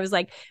 years. And I was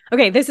like,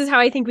 okay, this is how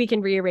I think we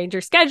can rearrange your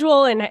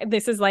schedule. And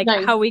this is like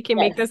how we can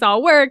make this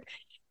all work.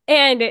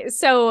 And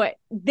so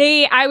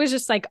I was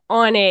just like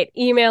on it,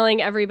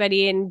 emailing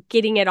everybody and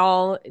getting it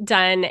all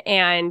done.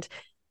 And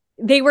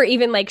they were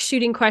even like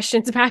shooting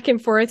questions back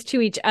and forth to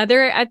each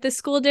other at the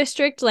school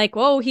district, like,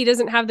 whoa, he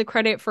doesn't have the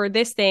credit for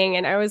this thing.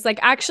 And I was like,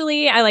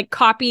 actually, I like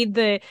copied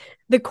the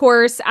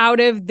course out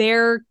of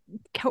their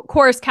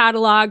course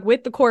catalog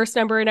with the course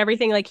number and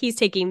everything. Like, he's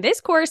taking this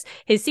course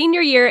his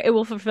senior year. It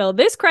will fulfill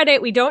this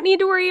credit. We don't need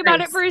to worry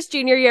about it for his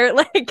junior year.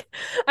 Like,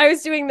 I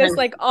was doing this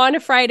like on a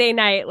Friday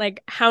night,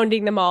 like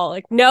hounding them all.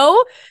 Like,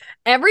 no,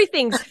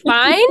 everything's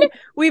fine.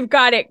 We've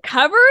got it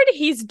covered.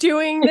 He's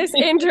doing this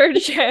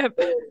internship.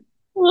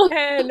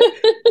 And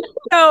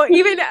so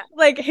even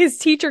like his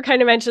teacher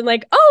kind of mentioned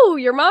like, oh,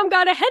 your mom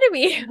got ahead of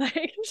me.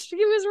 Like, she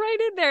was right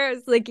in there.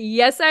 It's like,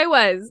 yes, I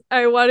was.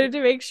 I wanted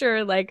to make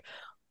sure like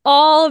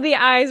all the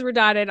I's were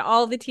dotted,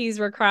 all the T's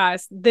were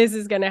crossed. This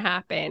is going to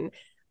happen.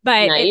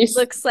 But it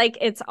looks like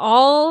it's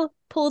all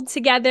pulled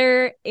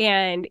together,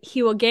 and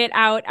he will get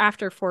out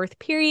after fourth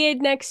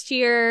period next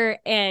year,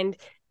 and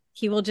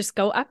he will just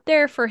go up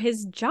there for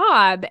his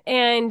job.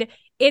 And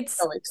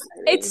it's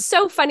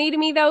so funny to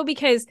me though,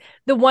 because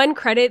the one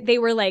credit they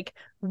were like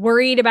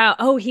worried about,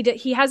 oh,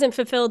 he hasn't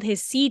fulfilled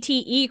his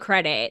CTE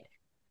credit.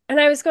 And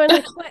I was going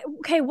like,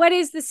 what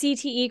is the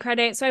CTE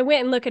credit? So I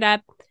went and looked it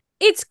up.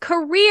 it's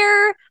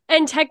career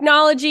and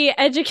technology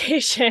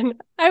education.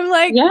 I'm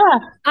like,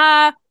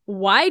 Yeah.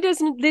 why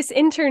doesn't this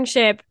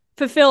internship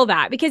fulfill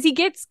that? Because he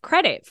gets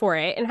credit for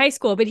it in high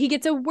school, but he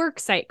gets a work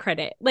site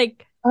credit.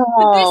 Like,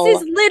 but this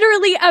is Oh,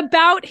 literally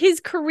about his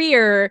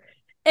career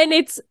and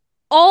it's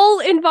all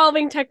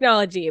involving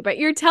technology. But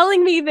you're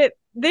telling me that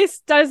this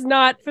does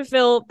not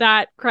fulfill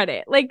that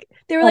credit. Like,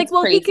 they were like, that's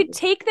well, he crazy. could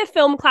take the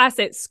film class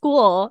at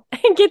school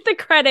and get the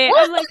credit.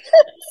 I'm like,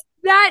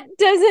 that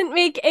doesn't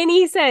make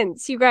any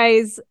sense, you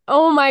guys.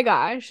 Oh my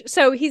gosh.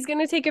 So he's going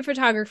to take a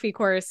photography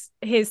course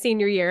his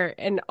senior year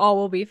and all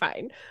will be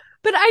fine.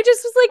 But I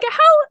just was like,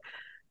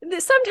 how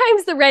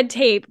sometimes the red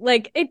tape,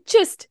 like, it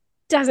just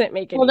doesn't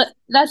make any Well, sense.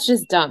 that's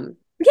just dumb,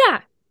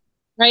 Yeah.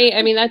 right?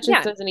 I mean, that just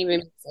Yeah. doesn't even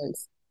make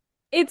sense.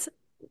 It's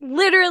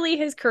literally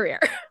his career.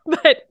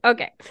 But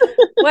okay,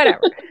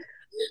 whatever.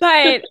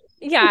 But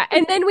yeah.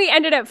 And then we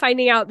ended up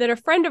finding out that a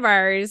friend of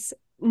ours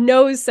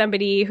knows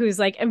somebody who's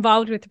like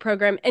involved with the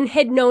program and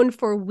had known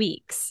for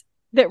weeks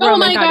that Oh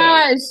Roman my got in.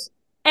 gosh.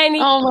 And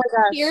Oh my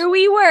gosh. here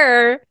we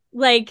were,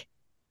 like,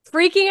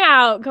 freaking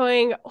out,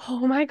 going,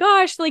 oh my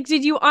gosh, like,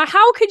 did you,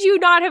 how could you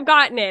not have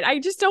gotten it? I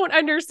just don't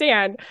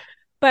understand.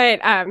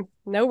 But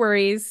no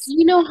worries. Do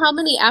you know how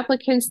many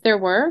applicants there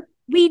were?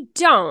 We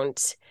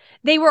don't.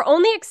 They were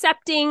only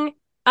accepting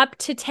up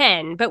to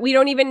 10, but we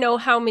don't even know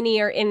how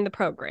many are in the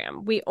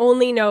program. We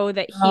only know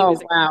that he Oh,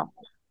 was. wow.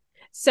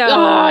 So,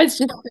 Oh, it's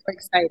just so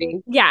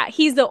exciting. yeah,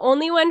 he's the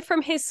only one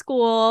from his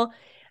school.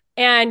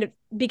 And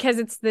because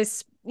it's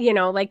this,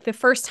 like the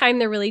first time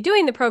they're really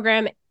doing the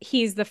program,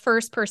 he's the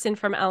first person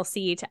from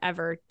LC to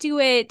ever do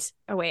it.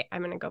 Oh, wait,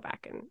 I'm going to go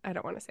back and I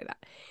don't want to say that.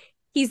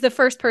 He's the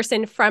first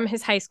person from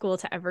his high school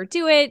to ever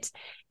do it.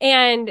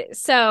 And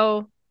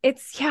so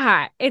it's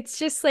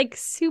just like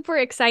super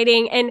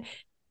exciting. And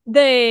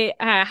the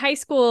high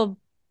school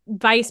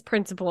vice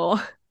principal,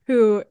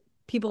 who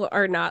people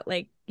are not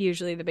like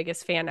usually the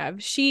biggest fan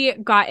of, she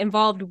got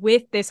involved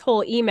with this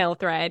whole email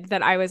thread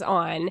that I was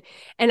on.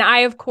 And I,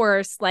 of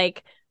course,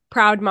 like,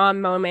 proud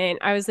mom moment,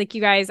 I was like,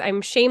 you guys,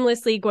 I'm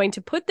shamelessly going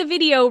to put the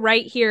video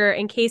right here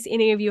in case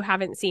any of you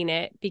haven't seen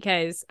it,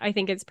 because I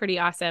think it's pretty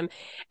awesome.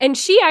 And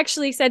she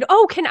actually said,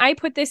 oh, can I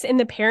put this in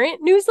the parent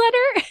newsletter?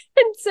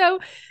 And so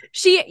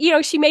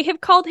she may have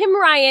called him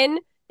Ryan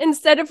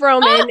instead of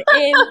Roman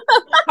in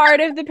part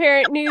of the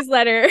parent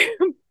newsletter.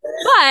 But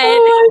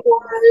Oh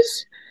my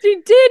gosh.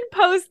 she did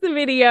post the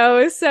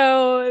video,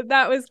 so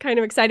that was kind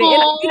of exciting.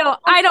 And Oh,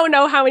 I don't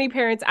know how many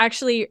parents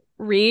actually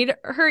read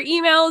her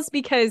emails,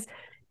 because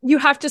you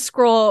have to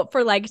scroll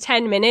for like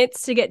 10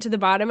 minutes to get to the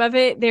bottom of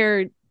it.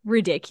 They're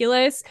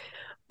ridiculous.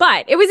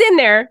 But it was in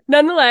there.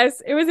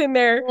 Nonetheless, it was in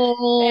there. And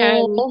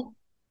oh,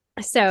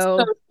 so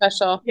so,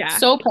 special. yeah.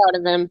 So proud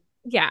of him.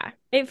 Yeah.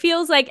 It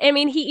feels like, I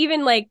mean, he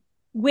even like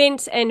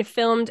went and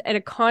filmed at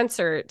a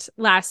concert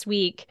last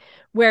week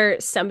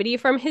where somebody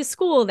from his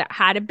school that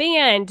had a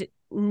band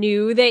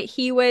knew that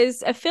he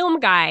was a film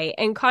guy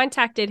and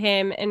contacted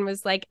him and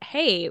was like,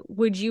 hey,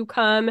 would you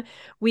come?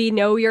 We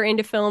know you're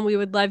into film. We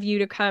would love you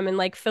to come and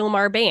like film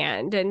our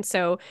band. And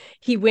so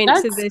he went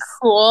to That's this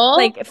cool.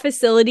 like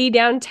facility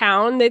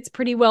downtown that's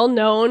pretty well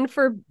known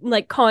for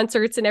like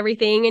concerts and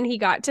everything. And he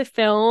got to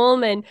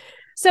film. And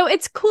so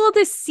it's cool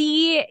to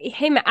see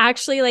him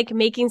actually like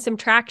making some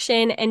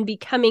traction and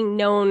becoming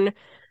known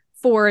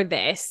for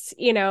this.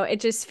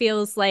 It just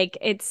feels like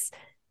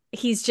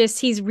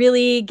he's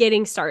really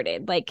getting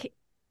started. Like,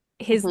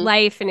 his Mhm.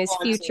 life and his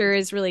future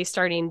is really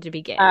starting to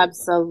begin.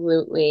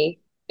 Absolutely.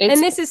 And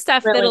It's this is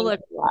stuff that'll thrilling look,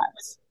 to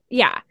watch.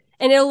 yeah,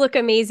 and it'll look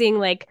amazing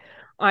like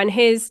on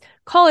his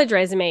college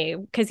resume,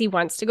 because he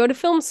wants to go to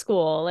film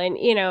school. And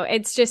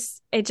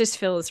it just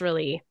feels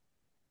really,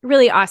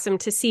 really awesome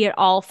to see it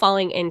all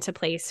falling into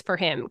place for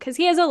him, because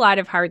he has a lot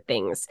of hard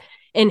things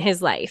in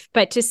his life.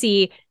 But to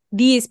see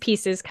these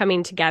pieces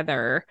coming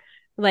together,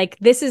 like,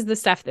 this is the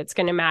stuff that's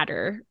going to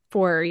matter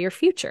for your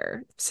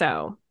future.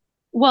 So,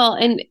 Well,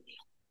 and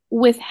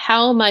with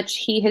how much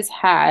he has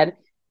had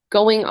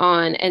going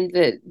on and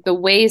the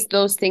ways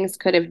those things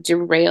could have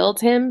derailed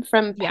him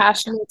from yeah,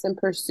 passions and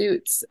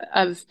pursuits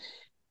of,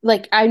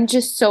 like, I'm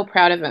just so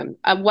proud of him,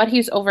 of what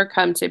he's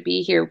overcome to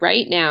be here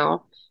right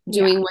now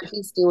yeah. doing what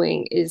he's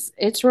doing.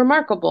 It's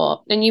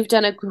remarkable, and you've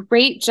done a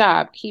great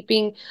job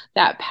keeping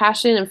that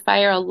passion and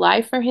fire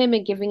alive for him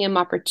and giving him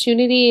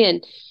opportunity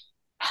and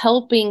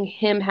helping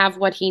him have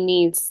what he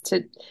needs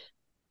to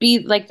be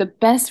like the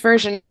best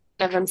version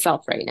of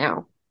himself right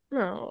now.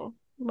 Oh,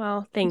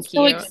 well, It's thank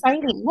so you.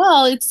 exciting.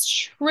 Well, it's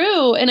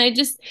true. And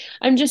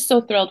I'm just so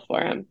thrilled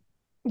for him.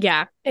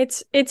 Yeah,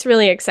 it's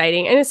really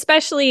exciting. And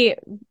especially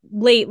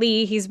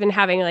lately, he's been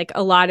having like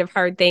a lot of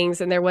hard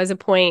things. And there was a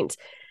point,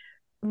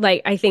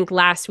 like, I think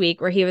last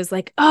week, where he was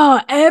like,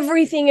 oh,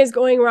 everything is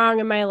going wrong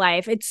in my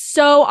life. It's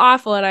so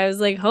awful. And I was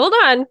like, hold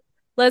on,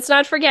 let's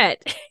not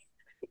forget.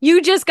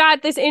 You just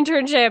got this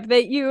internship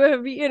that you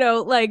have,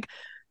 like,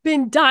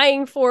 been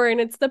dying for,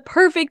 and it's the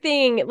perfect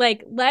thing.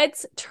 Like,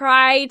 let's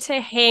try to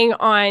hang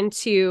on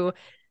to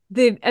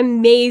the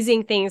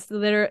amazing things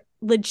that are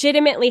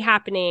legitimately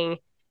happening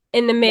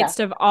in the Yeah.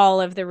 midst of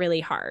all of the really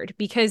hard,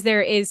 because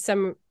there is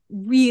some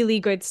really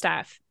good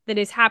stuff that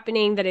is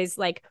happening that is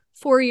like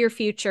for your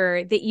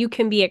future that you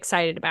can be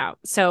excited about.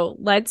 So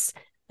let's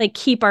like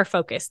keep our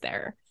focus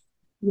there.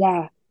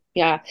 Yeah.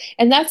 Yeah.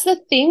 And that's the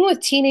thing with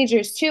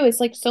teenagers too. It's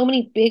like so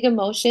many big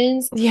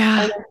emotions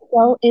Yeah. and they're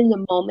so in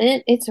the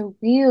moment. It's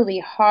really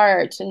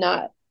hard to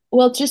not,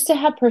 well, just to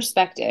have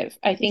perspective.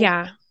 I think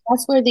Yeah.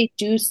 that's where they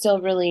do still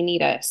really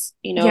need us.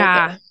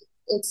 Yeah.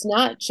 It's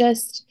not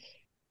just,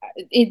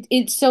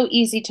 it's so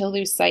easy to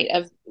lose sight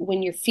of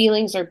when your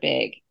feelings are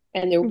big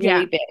and they're Yeah.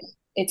 really big.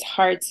 It's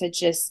hard to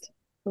just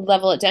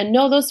level it down.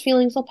 No, those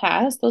feelings will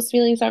pass. Those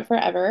feelings aren't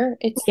forever.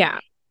 Yeah.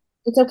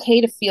 It's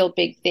okay to feel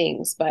big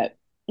things, but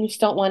you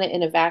just don't want it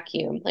in a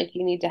vacuum. Like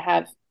you need to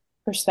have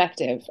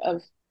perspective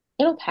of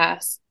it'll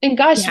pass. And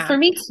gosh, Yeah. for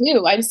me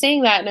too. I'm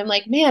saying that and I'm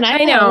like, man, I've I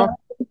had a know. lot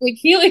of big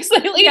feelings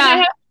lately. Yeah.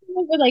 And I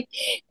have, but like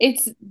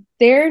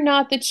they're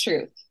not the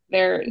truth.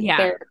 Yeah.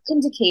 They're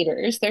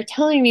indicators. They're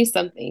telling me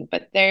something,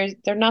 but they're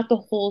not the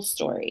whole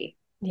story.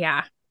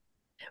 Yeah.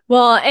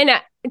 Well, and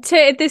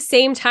at the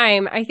same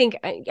time, I think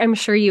I'm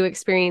sure you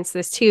experience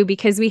this too,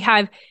 because we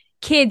have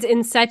kids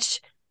in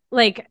such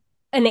like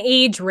an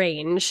age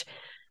range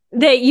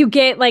that you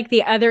get like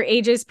the other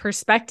age's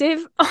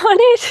perspective on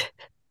it.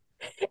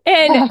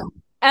 And Yeah.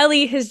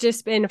 Ellie has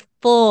just been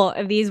full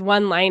of these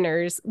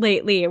one-liners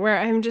lately where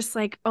I'm just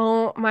like,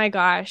 oh my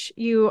gosh,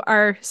 you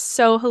are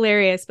so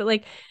hilarious. But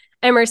like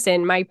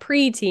Emerson, my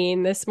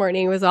preteen this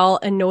morning was all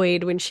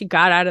annoyed when she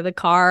got out of the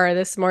car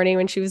this morning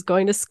when she was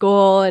going to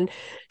school and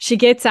she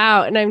gets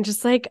out and I'm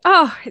just like,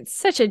 oh, it's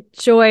such a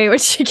joy when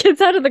she gets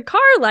out of the car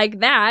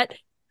like that.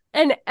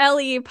 And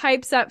Ellie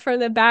pipes up from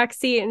the back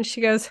seat and she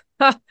goes,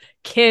 oh,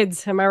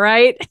 kids, am I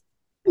right?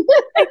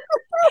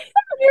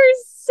 You're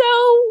so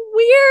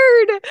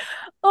weird.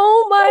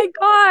 Oh my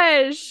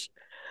gosh.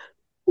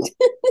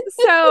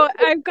 So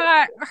I've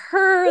got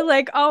her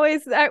like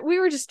always. We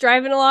were just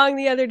driving along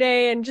the other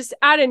day and just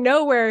out of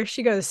nowhere,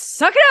 she goes,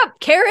 suck it up,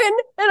 Karen.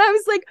 And I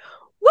was like,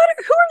 what?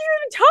 Who are you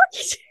even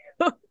talking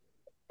to?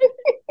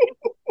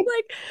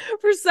 Like,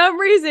 for some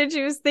reason,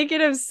 she was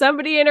thinking of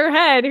somebody in her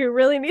head who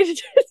really needed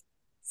to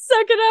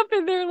suck it up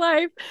in their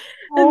life.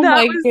 And Oh that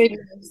my was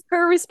goodness.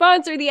 her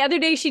response. Or the other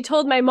day, she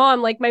told my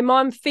mom, like, my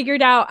mom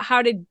figured out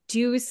how to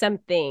do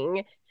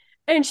something.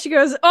 And she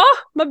goes, oh,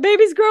 my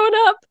baby's growing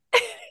up.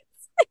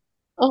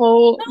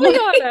 Oh my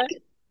Eliana,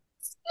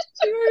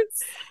 you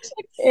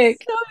were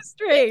so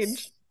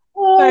strange.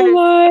 Oh But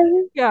my.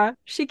 yeah,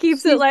 she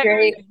keeps it She's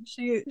lighthearted.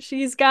 great.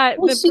 She's got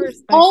Well, the she's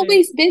perspective.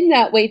 always been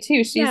that way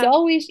too. She's Yeah.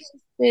 always just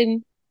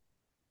been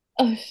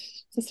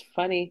just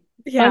funny.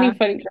 Yeah.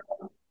 Funny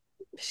girl.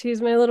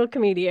 She's my little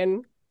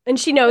comedian. And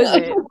she knows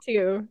it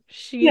too.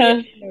 She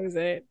Yeah. knows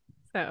it.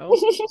 So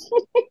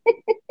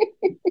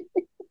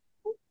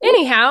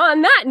anyhow,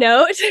 on that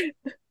note,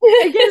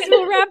 I guess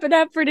we'll wrap it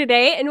up for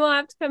today and we'll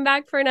have to come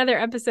back for another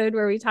episode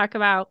where we talk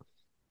about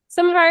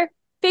some of our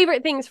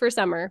favorite things for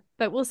summer,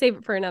 but we'll save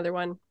it for another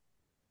one.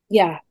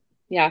 Yeah.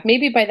 Yeah.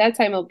 Maybe by that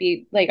time I'll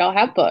be like, I'll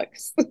have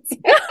books.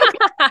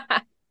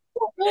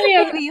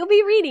 Maybe you'll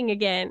be reading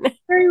again.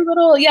 Very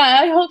little. Yeah,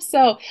 I hope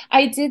so.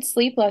 I did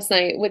sleep last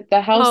night with the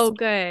house Oh,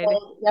 good.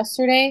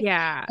 yesterday.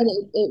 Yeah. And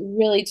it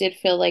really did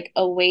feel like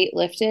a weight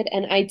lifted.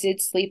 And I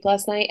did sleep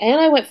last night. And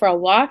I went for a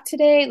walk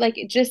today. Like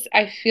it just,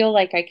 I feel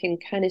like I can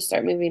kind of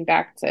start moving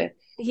back to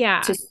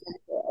sleep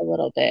a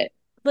little bit.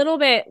 Little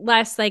bit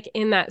less like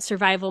in that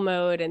survival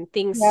mode and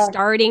things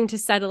starting to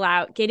settle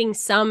out, getting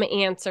some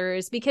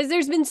answers, because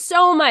there's been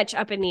so much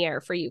up in the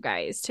air for you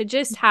guys. To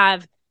just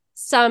have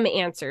some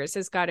answers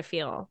has got to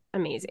feel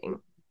amazing.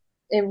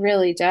 It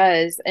really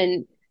does.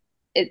 And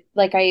it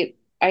like I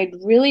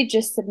really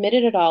just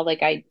submitted it all.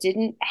 Like I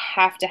didn't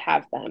have to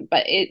have them,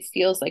 but it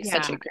feels like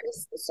such a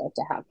grace to start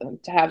to have them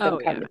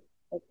come.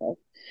 Okay.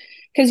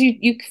 Because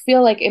you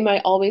feel like, am I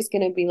always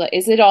going to be like,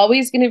 is it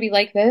always going to be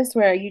like this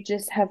where you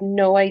just have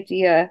no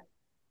idea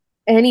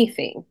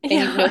anything and you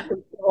have no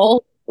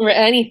control or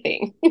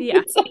anything? Yeah.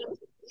 It's like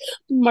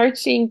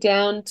marching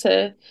down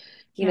to,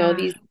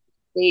 these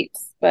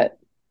dates, but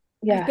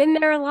I've been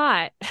there a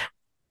lot.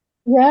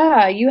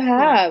 Yeah, you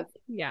have.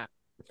 Yeah.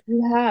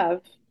 You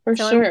have, for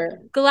sure.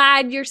 I'm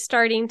glad you're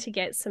starting to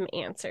get some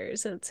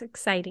answers. It's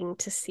exciting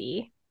to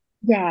see.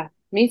 Yeah,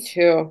 me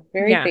too.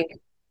 Very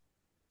thankful.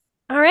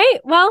 All right.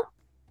 Well,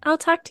 I'll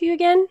talk to you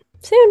again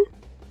soon.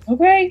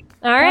 Okay.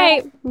 All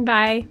right.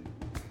 Bye.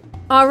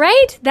 All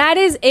right, that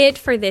is it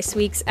for this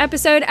week's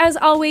episode. As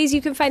always, you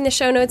can find the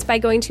show notes by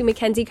going to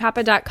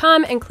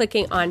MackenzieKappa.com and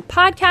clicking on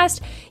podcast.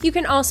 You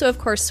can also, of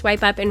course,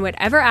 swipe up in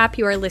whatever app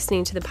you are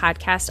listening to the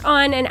podcast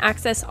on and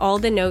access all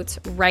the notes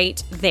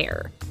right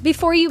there.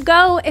 Before you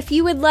go, if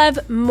you would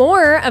love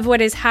more of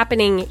what is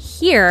happening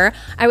here,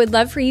 I would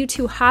love for you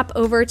to hop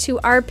over to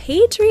our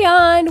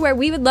Patreon, where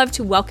we would love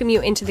to welcome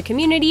you into the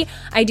community.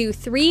 I do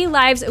 3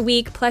 lives a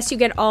week, plus you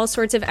get all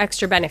sorts of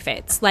extra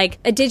benefits, like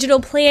a digital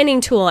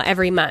planning tool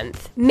every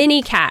month,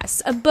 mini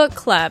casts, a book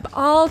club,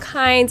 all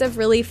kinds of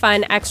really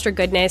fun extra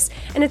goodness.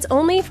 And it's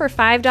only for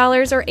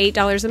 $5 or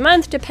 $8 a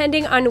month,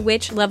 depending on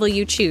which level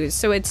you choose.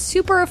 So it's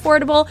super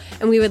affordable,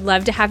 and we would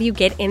love to have you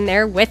get in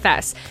there with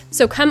us.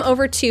 So come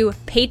over to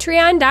Patreon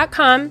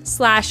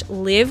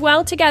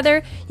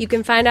patreon.com/livewelltogether. You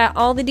can find out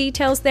all the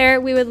details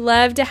there. We would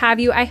love to have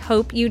you. I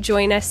hope you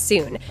join us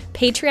soon.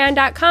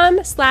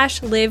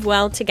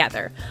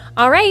 patreon.com/livewelltogether.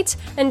 All right,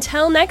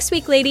 until next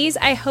week, ladies,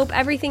 I hope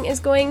everything is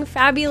going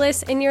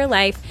fabulous in your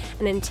life.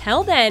 And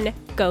until then,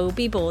 go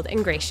be bold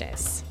and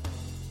gracious.